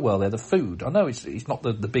after us so well there. The food, I know it's not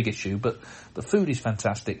the big issue, but the food is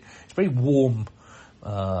fantastic. It's very warm,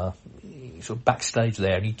 sort of backstage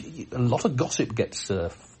there, and a lot of gossip gets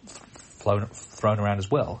thrown around as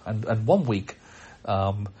well. And 1 week,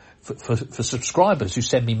 for subscribers who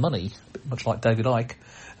send me money, much like David Icke,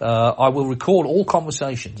 I will record all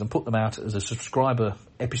conversations and put them out as a subscriber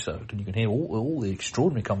episode, and you can hear all the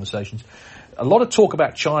extraordinary conversations. A lot of talk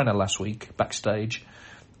about China last week, backstage.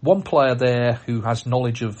 One player there who has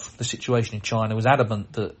knowledge of the situation in China was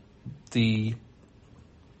adamant that the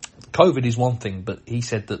COVID is one thing, but he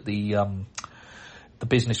said that the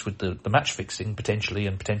business with the match fixing potentially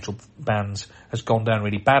and potential bans has gone down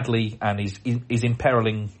really badly and is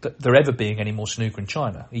imperiling there ever being any more snooker in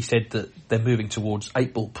China. He said that they're moving towards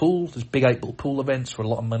 8-ball pool. There's big 8-ball pool events for a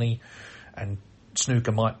lot of money, and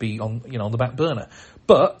snooker might be on the back burner.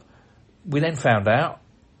 But we then found out,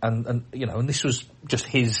 and this was just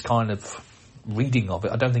his kind of reading of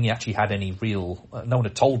it. I don't think he actually had any real. No one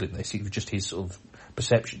had told him this. It was just his sort of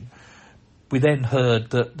perception. We then heard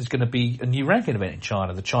that there's going to be a new ranking event in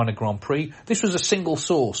China, the China Grand Prix. This was a single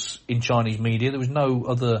source in Chinese media. There was no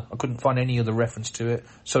other, I couldn't find any other reference to it.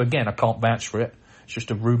 So again, I can't vouch for it. It's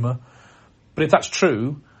just a rumour. But if that's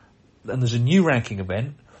true, and there's a new ranking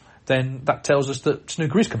event, then that tells us that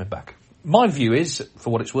snooker is coming back. My view is, for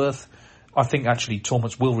what it's worth, I think actually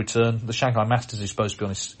tournaments will return. The Shanghai Masters is supposed to be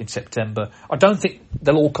on in September. I don't think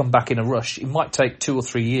they'll all come back in a rush. It might take 2 or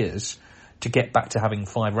 3 years to get back to having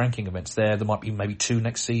 5 ranking events there. There might be maybe 2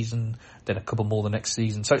 next season, then a couple more the next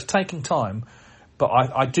season. So it's taking time, but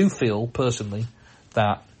I do feel personally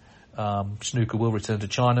that snooker will return to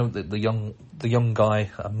China. The young guy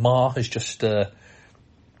Ma has just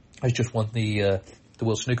won the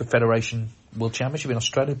World Snooker Federation World Championship in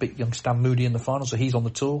Australia. Beat young Stan Moody in the final, so he's on the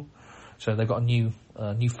tour. So they've got a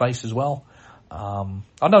new face as well.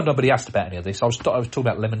 I know nobody asked about any of this. I was talking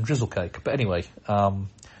about lemon drizzle cake, but anyway.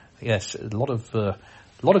 Yes, a lot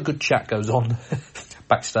of good chat goes on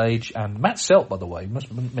backstage, and Matt Selt, by the way,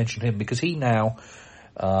 must mention him because he now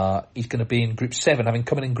he's going to be in Group 7, having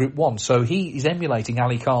come in Group 1. So he is emulating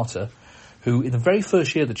Ali Carter, who in the very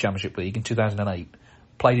first year of the Championship League in 2008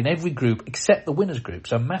 played in every group except the winners group.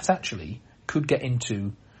 So Matt actually could get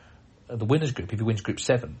into the winners group if he wins Group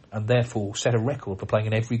 7, and therefore set a record for playing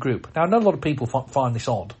in every group. Now I know a lot of people find this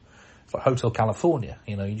odd. Like Hotel California,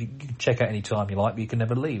 you can check out any time you like, but you can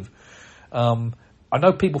never leave. I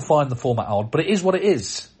know people find the format odd, but it is what it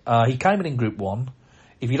is. He came in Group 1.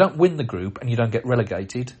 If you don't win the group and you don't get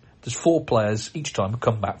relegated, there's 4 players each time who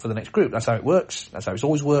come back for the next group. That's how it works. That's how it's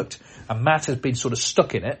always worked. And Matt has been sort of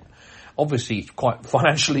stuck in it. Obviously, it's quite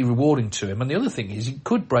financially rewarding to him. And the other thing is, he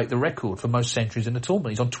could break the record for most centuries in a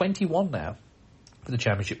tournament. He's on 21 now for the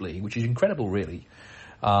Championship League, which is incredible, really.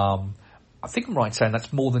 I think I'm right in saying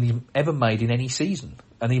that's more than he ever made in any season.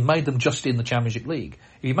 And he made them just in the Championship League.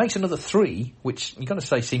 If he makes another 3, which you're going to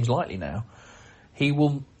say seems likely now, he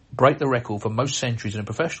will break the record for most centuries in a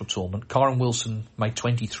professional tournament. Kyron Wilson made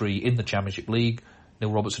 23 in the Championship League.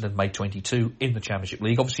 Neil Robertson had made 22 in the Championship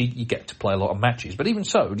League. Obviously, you get to play a lot of matches. But even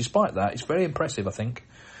so, despite that, it's very impressive, I think,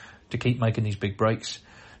 to keep making these big breaks.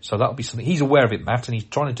 So that'll be something. He's aware of it, Matt, and he's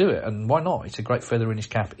trying to do it. And why not? It's a great feather in his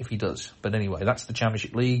cap if he does. But anyway, that's the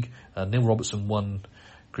Championship League. Neil Robertson won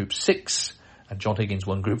Group 6, and John Higgins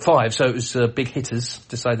won Group 5. So it was big hitters,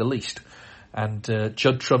 to say the least. And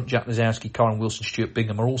Judd Trump, Jack Nazowski, Kyron Wilson, Stuart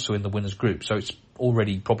Bingham are also in the winners' group. So it's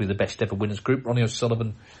already probably the best ever winners' group. Ronnie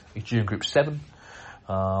O'Sullivan is due in Group 7.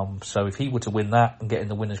 So if he were to win that and get in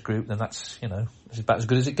the winners' group, then that's about as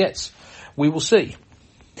good as it gets. We will see.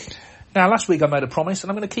 Now, last week I made a promise,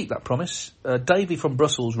 and I'm going to keep that promise. Davey from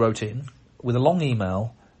Brussels wrote in with a long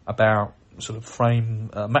email about sort of frame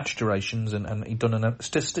match durations, and he'd done a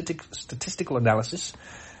statistical analysis.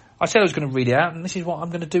 I said I was going to read it out, and this is what I'm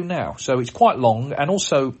going to do now. So it's quite long, and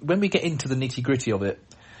also, when we get into the nitty-gritty of it,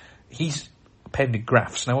 he's appended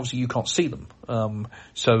graphs. Now, obviously, you can't see them,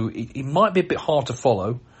 so it might be a bit hard to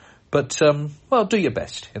follow, but, well, do your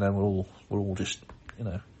best. We're all just,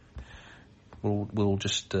 we're all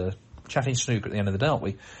just chatting snooker at the end of the day, aren't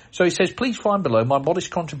we? So he says, please find below my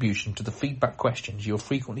modest contribution to the feedback questions you're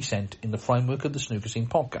frequently sent in the framework of the Snooker Scene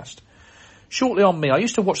podcast. Shortly on me, I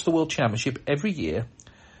used to watch the World Championship every year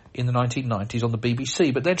in the 1990s on the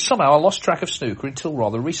BBC, but then somehow I lost track of snooker until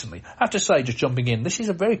rather recently. I have to say, just jumping in, this is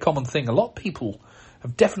a very common thing. A lot of people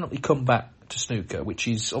have definitely come back to snooker, which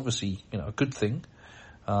is obviously, a good thing.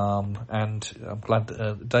 And I'm glad,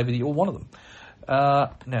 David, that you're one of them.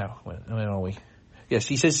 Now, where are we? Yes,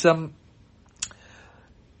 he says,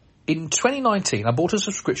 in 2019, I bought a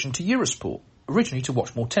subscription to Eurosport, originally to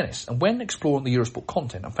watch more tennis. And when exploring the Eurosport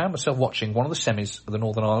content, I found myself watching one of the semis of the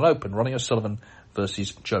Northern Ireland Open, Ronnie O'Sullivan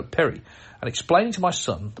versus Joe Perry, and explaining to my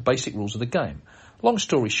son the basic rules of the game. Long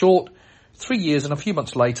story short, 3 years and a few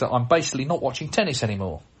months later, I'm basically not watching tennis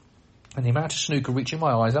anymore. And the amount of snooker reaching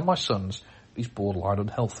my eyes and my son's is borderline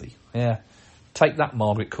unhealthy. Yeah, take that,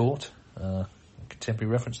 Margaret Court.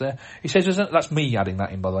 Contemporary reference there. He says, that's me adding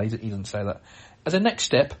that in, by the way. He doesn't say that. As a next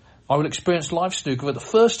step, I will experience live snooker for the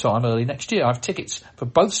first time early next year. I have tickets for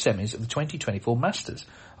both semis of the 2024 Masters.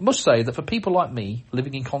 I must say that for people like me,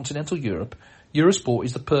 living in continental Europe, Eurosport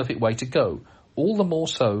is the perfect way to go. All the more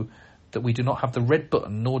so that we do not have the red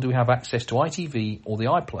button, nor do we have access to ITV or the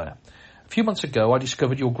iPlayer. few months ago I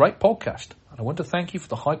discovered your great podcast, and I want to thank you for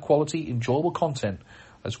the high quality, enjoyable content,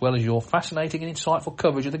 as well as your fascinating and insightful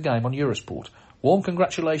coverage of the game on Eurosport. Warm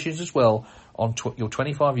congratulations as well on your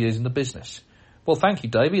 25 years in the business. Well, thank you,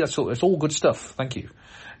 Davey. That's all good stuff. Thank you.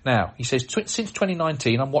 Now, he says, since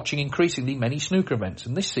 2019, I'm watching increasingly many snooker events,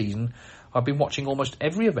 and this season I've been watching almost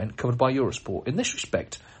every event covered by Eurosport. In this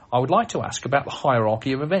respect, I would like to ask about the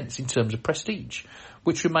hierarchy of events in terms of prestige,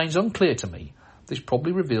 which remains unclear to me. This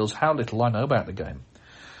probably reveals how little I know about the game.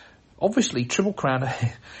 Obviously, Triple Crown...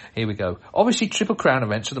 Here we go. Obviously, Triple Crown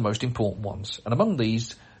events are the most important ones, and among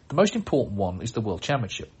these, the most important one is the World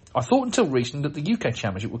Championship. I thought until recently that the UK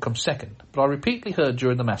Championship would come second, but I repeatedly heard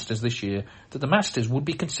during the Masters this year that the Masters would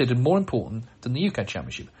be considered more important than the UK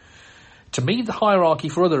Championship. To me, the hierarchy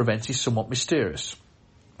for other events is somewhat mysterious.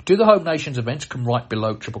 Do the Home Nations events come right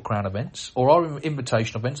below Triple Crown events, or are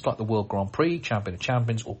invitation events like the World Grand Prix, Champion of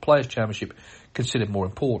Champions, or Players' Championship considered more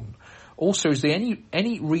important? Also, is there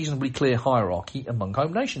any reasonably clear hierarchy among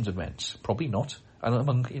Home Nations events? Probably not. And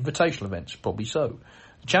among invitational events? Probably so.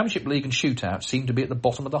 The Championship League and Shootout seem to be at the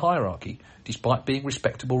bottom of the hierarchy, despite being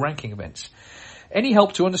respectable ranking events. Any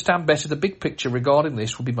help to understand better the big picture regarding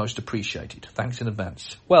this would be most appreciated. Thanks in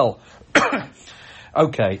advance. Well,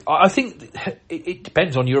 okay, I think it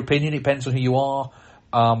depends on your opinion, it depends on who you are.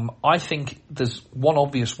 I think there's one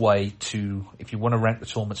obvious way to, if you want to rank the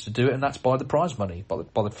tournaments, to do it, and that's by the prize money,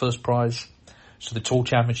 by the first prize. So the Tour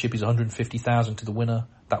Championship is $150,000 to the winner.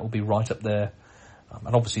 That will be right up there.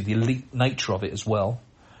 And obviously the elite nature of it as well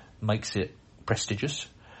makes it prestigious.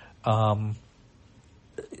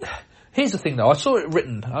 Here's the thing though, I saw it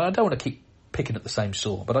written, and I don't want to keep picking at the same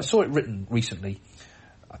saw, but I saw it written recently,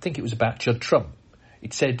 I think it was about Judd Trump.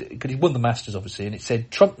 It said, because he won the Masters obviously, and it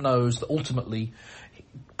said Trump knows that ultimately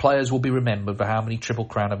players will be remembered for how many Triple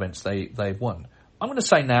Crown events they've won. I'm going to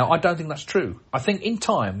say now, I don't think that's true. I think in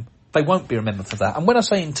time, they won't be remembered for that. And when I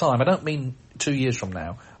say in time, I don't mean 2 years from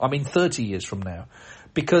now. I mean 30 years from now.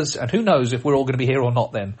 Because, and who knows if we're all going to be here or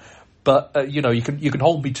not then. But, you can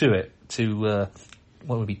hold me to it, to,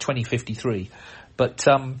 what would be 2053. But,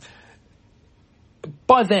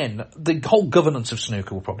 by then, the whole governance of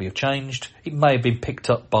snooker will probably have changed. It may have been picked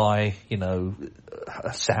up by,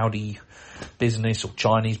 a Saudi business or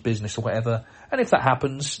Chinese business or whatever. And if that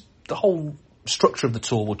happens, the whole structure of the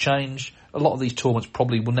tour will change. A lot of these tournaments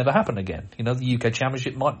probably will never happen again. The UK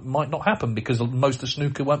Championship might not happen because most of the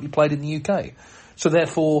snooker won't be played in the UK. So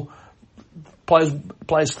therefore,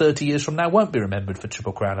 players 30 years from now won't be remembered for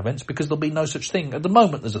Triple Crown events because there'll be no such thing. At the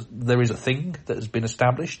moment, there is a thing that has been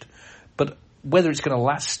established, but whether it's going to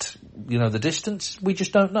last, the distance, we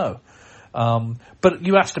just don't know. But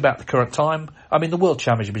you asked about the current time. I mean, the World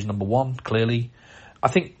Championship is number one, clearly. I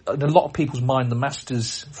think in a lot of people's mind, the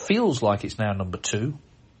Masters feels like it's now number two.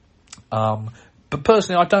 But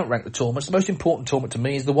personally, I don't rank the tournaments. The most important tournament to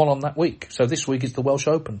me is the one on that week. So this week is the Welsh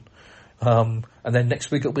Open. And then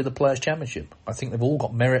next week it'll be the Players' Championship. I think they've all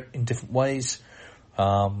got merit in different ways.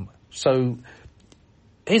 So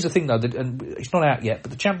here's the thing though, and it's not out yet,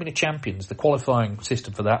 but the Champion of Champions, the qualifying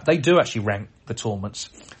system for that, they do actually rank the tournaments.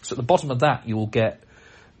 So at the bottom of that you will get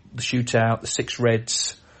the Shootout, the Six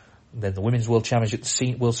Reds, and then the Women's World Championship,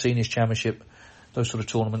 the World Seniors Championship, those sort of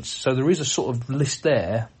tournaments. So there is a sort of list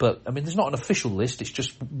there, but I mean there's not an official list, it's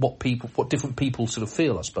just what different people sort of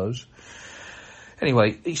feel, I suppose.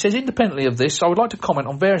 Anyway, he says, independently of this, I would like to comment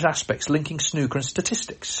on various aspects linking snooker and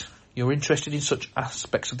statistics. You're interested in such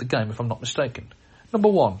aspects of the game, if I'm not mistaken. Number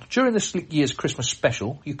one, during this year's Christmas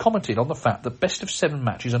special, you commented on the fact that best of 7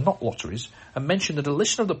 matches are not lotteries and mentioned that a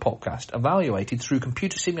listener of the podcast evaluated through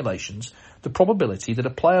computer simulations the probability that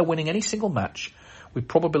a player winning any single match with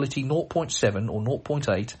probability 0.7 or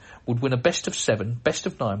 0.8 would win a best of 7, best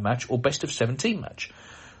of 9 match or best of 17 match.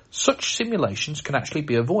 Such simulations can actually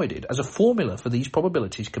be avoided, as a formula for these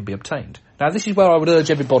probabilities can be obtained. Now, this is where I would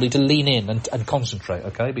urge everybody to lean in and concentrate,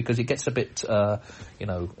 okay? Because it gets a bit,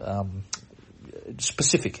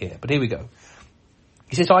 specific here. But here we go.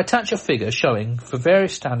 He says, I attach a figure showing for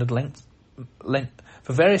various standard match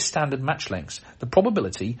lengths, the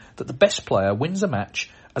probability that the best player wins a match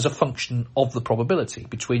as a function of the probability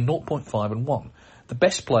between 0.5 and 1. The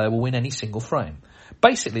best player will win any single frame.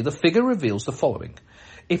 Basically, the figure reveals the following.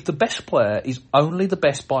 If the best player is only the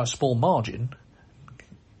best by a small margin,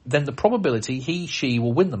 then the probability she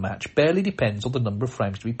will win the match barely depends on the number of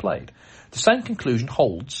frames to be played. The same conclusion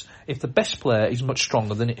holds if the best player is much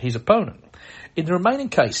stronger than his opponent. In the remaining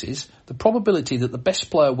cases, the probability that the best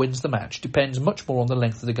player wins the match depends much more on the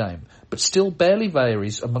length of the game, but still barely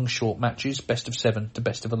varies among short matches, best of 7 to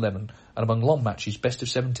best of 11, and among long matches, best of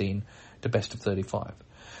 17 to best of 35.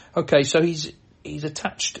 Okay, so he's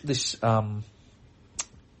attached this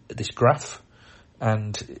this graph,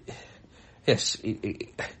 and yes,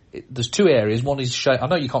 there's two areas. One is I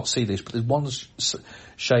know you can't see this, but there's one's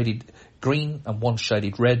shaded green and one's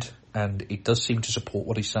shaded red, and it does seem to support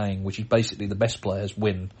what he's saying, which is basically the best players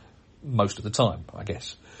win most of the time, I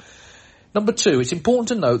guess. Number two, it's important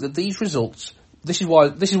to note that these results. This is why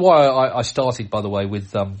I started, by the way, with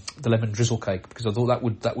the lemon drizzle cake, because I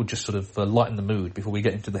thought that would just sort of lighten the mood before we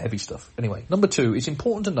get into the heavy stuff. Anyway, number two, it's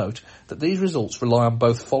important to note that these results rely on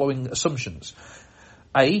both following assumptions.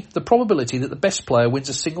 A, the probability that the best player wins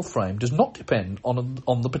a single frame does not depend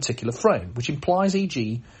on the particular frame, which implies,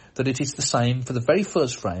 e.g., that it is the same for the very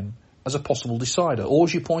first frame as a possible decider, or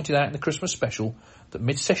as you pointed out in the Christmas special, that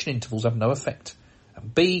mid-session intervals have no effect.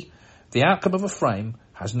 And B, the outcome of a frame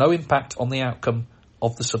has no impact on the outcome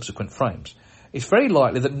of the subsequent frames. It's very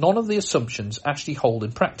likely that none of the assumptions actually hold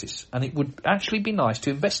in practice, and it would actually be nice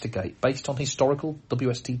to investigate, based on historical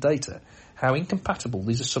WST data, how incompatible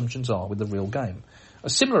these assumptions are with the real game. A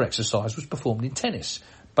similar exercise was performed in tennis,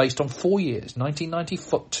 based on 4 years,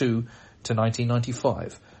 1992 to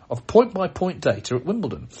 1995, of point-by-point data at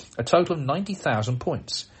Wimbledon, a total of 90,000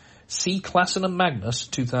 points. See Klassen and Magnus,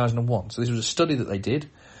 2001. So this was a study that they did.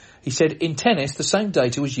 He said, in tennis, the same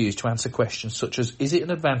data was used to answer questions such as, is it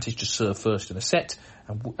an advantage to serve first in a set?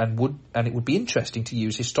 And it would be interesting to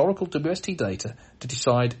use historical WST data to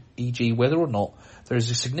decide, e.g., whether or not there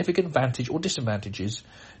is a significant advantage or disadvantages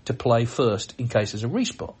to play first in case there's a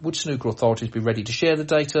respot. Would snooker authorities be ready to share the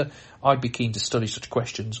data? I'd be keen to study such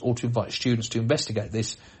questions or to invite students to investigate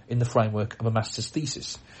this in the framework of a master's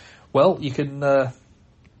thesis. Well, you can,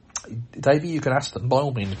 Davey, you can ask them by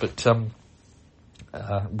all means, but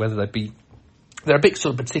whether they're a bit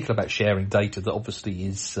sort of particular about sharing data that obviously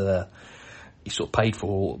is sort of paid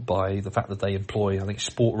for by the fact that they employ, I think,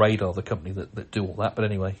 Sport Radar, the company that do all that. But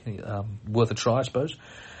anyway, worth a try, I suppose.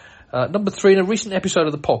 Number three, in a recent episode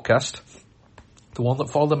of the podcast, the one that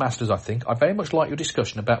followed the Masters, I think, I very much like your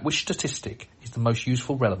discussion about which statistic is the most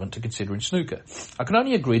useful relevant to consider in snooker. I can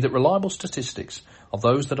only agree that reliable statistics are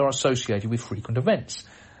those that are associated with frequent events.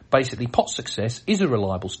 Basically, pot success is a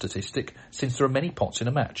reliable statistic since there are many pots in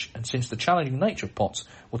a match, and since the challenging nature of pots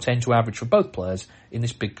will tend to average for both players in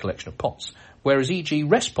this big collection of pots. Whereas, e.g.,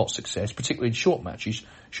 rest pot success, particularly in short matches,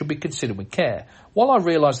 should be considered with care. While I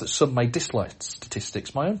realise that some may dislike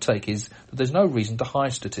statistics, my own take is that there's no reason to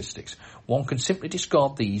hide statistics. One can simply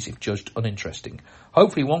discard these if judged uninteresting.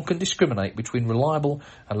 Hopefully one can discriminate between reliable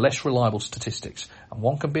and less reliable statistics, and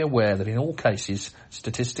one can be aware that in all cases,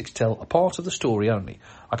 statistics tell a part of the story only.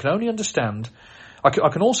 I can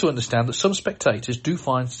also understand that some spectators do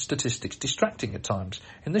find statistics distracting at times.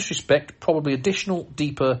 In this respect, probably additional,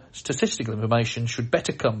 deeper statistical information should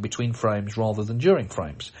better come between frames rather than during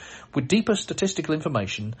frames. With deeper statistical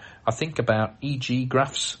information, I think about, e.g.,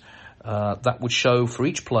 graphs that would show for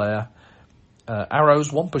each player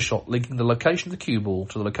arrows, one per shot, linking the location of the cue ball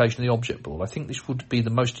to the location of the object ball. I think this would be the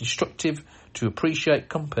most instructive to appreciate,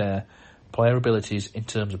 compare player abilities in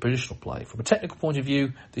terms of positional play. From a technical point of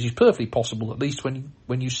view, this is perfectly possible, at least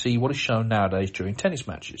when you see what is shown nowadays during tennis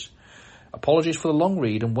matches. Apologies for the long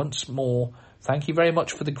read, and once more, thank you very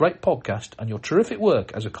much for the great podcast and your terrific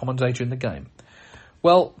work as a commentator in the game.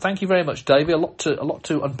 Well, thank you very much, Davey. A lot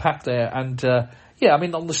to unpack there, and yeah, I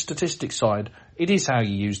mean, on the statistics side, it is how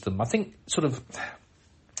you use them. I think sort of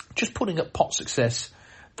just putting up pot success,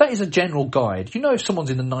 that is a general guide. You know, if someone's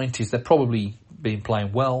in the 90s, they're probably been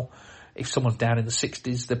playing well. If someone's down in the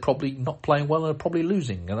 60s, they're probably not playing well and are probably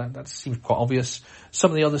losing. And that seems quite obvious.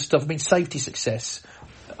 Some of the other stuff, I mean, safety success,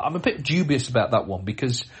 I'm a bit dubious about that one,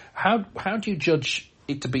 because how do you judge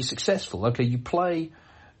it to be successful? Okay, you play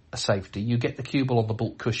a safety, you get the cue ball on the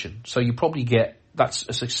baulk cushion, so you probably that's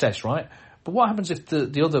a success, right? But what happens if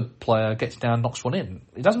the other player gets down, knocks one in?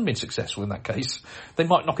 It hasn't been successful in that case. They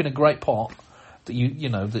might knock in a great pot that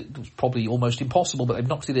that was probably almost impossible, but they've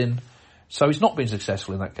knocked it in. So it's not been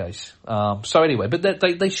successful in that case. So anyway, but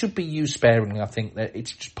they should be used sparingly. I think that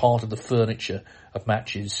it's just part of the furniture of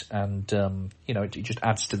matches, and it just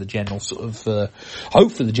adds to the general sort of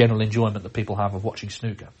hopefully the general enjoyment that people have of watching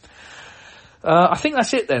snooker. I think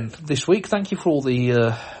that's it then this week. Thank you for all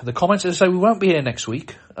the comments. As I say, we won't be here next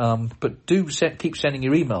week, but do keep sending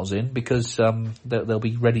your emails in, because they'll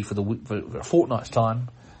be ready for a fortnight's time.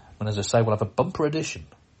 And as I say, we'll have a bumper edition.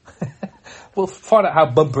 We'll find out how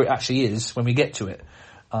bumper it actually is when we get to it.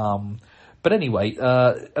 But anyway,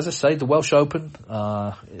 as I say, the Welsh Open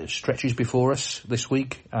stretches before us this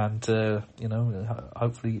week, and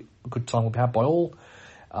hopefully a good time will be had by all.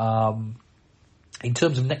 In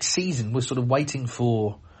terms of next season, we're sort of waiting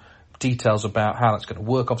for details about how that's going to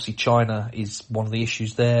work. Obviously, China is one of the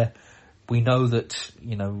issues there. We know that,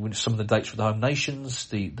 you know, some of the dates for the home nations,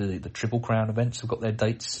 the Triple Crown events have got their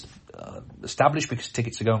dates established because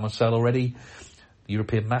tickets are going on sale already. The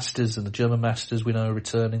European Masters and the German Masters, we know, are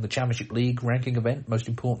returning. The Championship League ranking event, most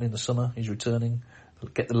importantly in the summer, is returning.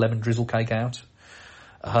 Get the lemon drizzle cake out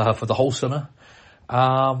for the whole summer.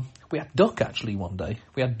 We had duck, actually, one day.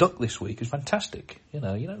 We had duck this week. It was fantastic. You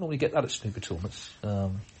know, you don't normally get that at snooker tournaments.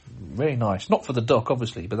 Very nice. Not for the duck,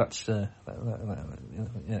 obviously, but that's...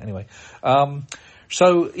 anyway.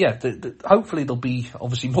 So, yeah, hopefully there'll be,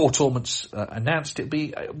 obviously, more tournaments announced. It'd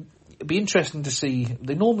be interesting to see...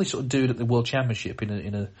 They normally sort of do it at the World Championship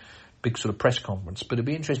in a big sort of press conference, but it'd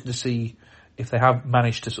be interesting to see if they have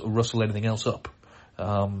managed to sort of rustle anything else up.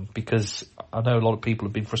 Because I know a lot of people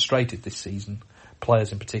have been frustrated this season,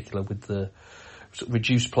 players in particular, with the sort of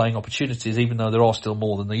reduced playing opportunities, even though there are still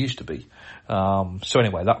more than there used to be. So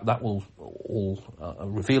anyway, that will all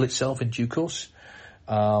reveal itself in due course.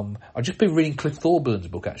 I've just been reading Cliff Thorburns'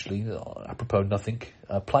 book, actually, apropos nothing,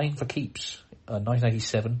 Playing for Keeps,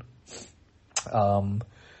 1987.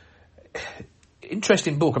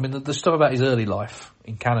 Interesting book. I mean, the stuff about his early life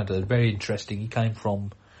in Canada, very interesting. He came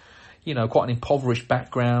from, you know, quite an impoverished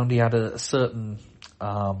background. He had a certain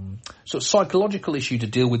sort of psychological issue to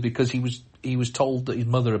deal with because he was told that his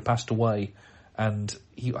mother had passed away, and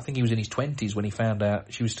I think he was in his 20s when he found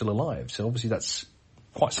out she was still alive. So obviously that's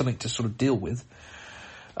quite something to sort of deal with.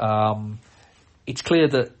 It's clear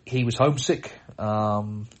that he was homesick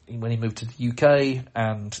when he moved to the UK,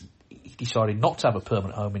 and he decided not to have a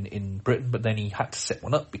permanent home in Britain, but then he had to set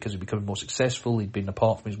one up because he'd become more successful. He'd been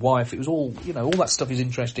apart from his wife. It was all, you know, all that stuff is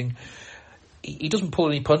interesting. He doesn't pull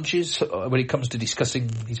any punches when it comes to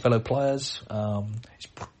discussing his fellow players. It's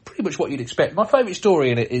pretty much what you'd expect. My favourite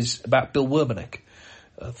story in it is about Bill Wermanek.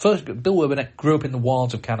 Bill Wermanek grew up in the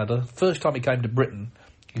wilds of Canada. First time he came to Britain,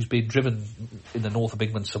 he was being driven in the north of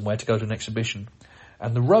England somewhere to go to an exhibition,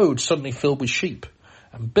 and the road suddenly filled with sheep.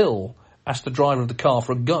 And Bill asked the driver of the car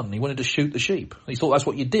for a gun. He wanted to shoot the sheep. He thought that's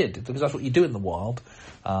what you did, because that's what you do in the wild.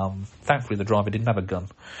 Thankfully, the driver didn't have a gun.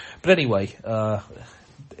 But anyway,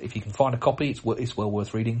 if you can find a copy, it's well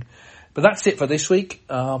worth reading. But that's it for this week.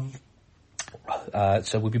 So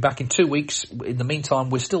we'll be back in 2 weeks. In the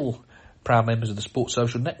meantime, we're still proud members of the Sports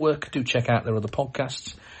Social Network. Do check out their other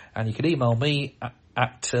podcasts. And you can email me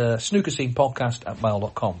at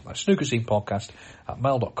snookerscenepodcast@mail.com. That's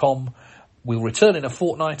snookerscenepodcast@mail.com. We'll return in a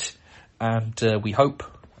fortnight, and we hope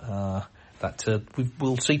that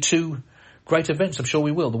we'll see 2 great events. I'm sure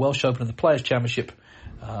we will. The Welsh Open and the Players' Championship.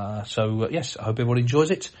 Yes, I hope everybody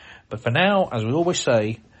enjoys it. But for now, as we always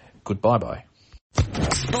say, goodbye-bye.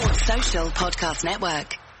 Sports Social Podcast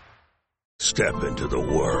Network. Step into the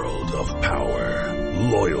world of power,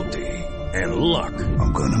 loyalty, and luck.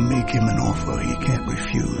 I'm gonna make him an offer he can't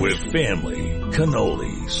refuse. With family,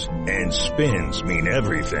 cannolis, and spins mean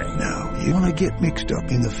everything. Now, you wanna get mixed up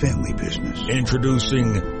in the family business.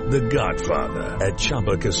 Introducing The Godfather at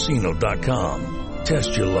ChumbaCasino.com.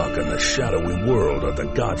 Test your luck in the shadowy world of The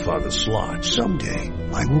Godfather slot. Someday,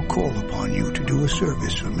 I will call upon you to do a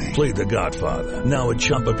service for me. Play The Godfather, now at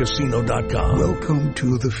ChumbaCasino.com. Welcome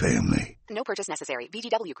to the family. No purchase necessary.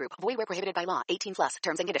 VGW Group. Void where prohibited by law. 18+.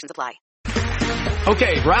 Terms and conditions apply.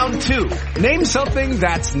 Okay, round 2. Name something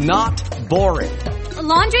that's not boring. A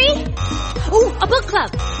laundry? Ooh, a book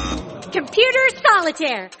club. Computer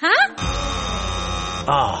solitaire, huh?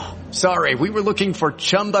 Ah, sorry, we were looking for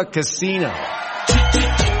Chumba Casino.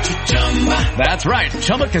 That's right,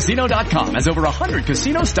 ChumbaCasino.com has over 100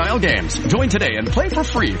 casino-style games. Join today and play for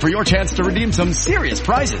free for your chance to redeem some serious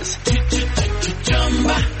prizes.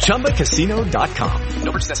 ChumbaCasino.com.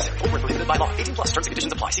 No purchase necessary. Void where prohibited by law. 18+. Terms and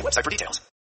conditions apply. See website for details.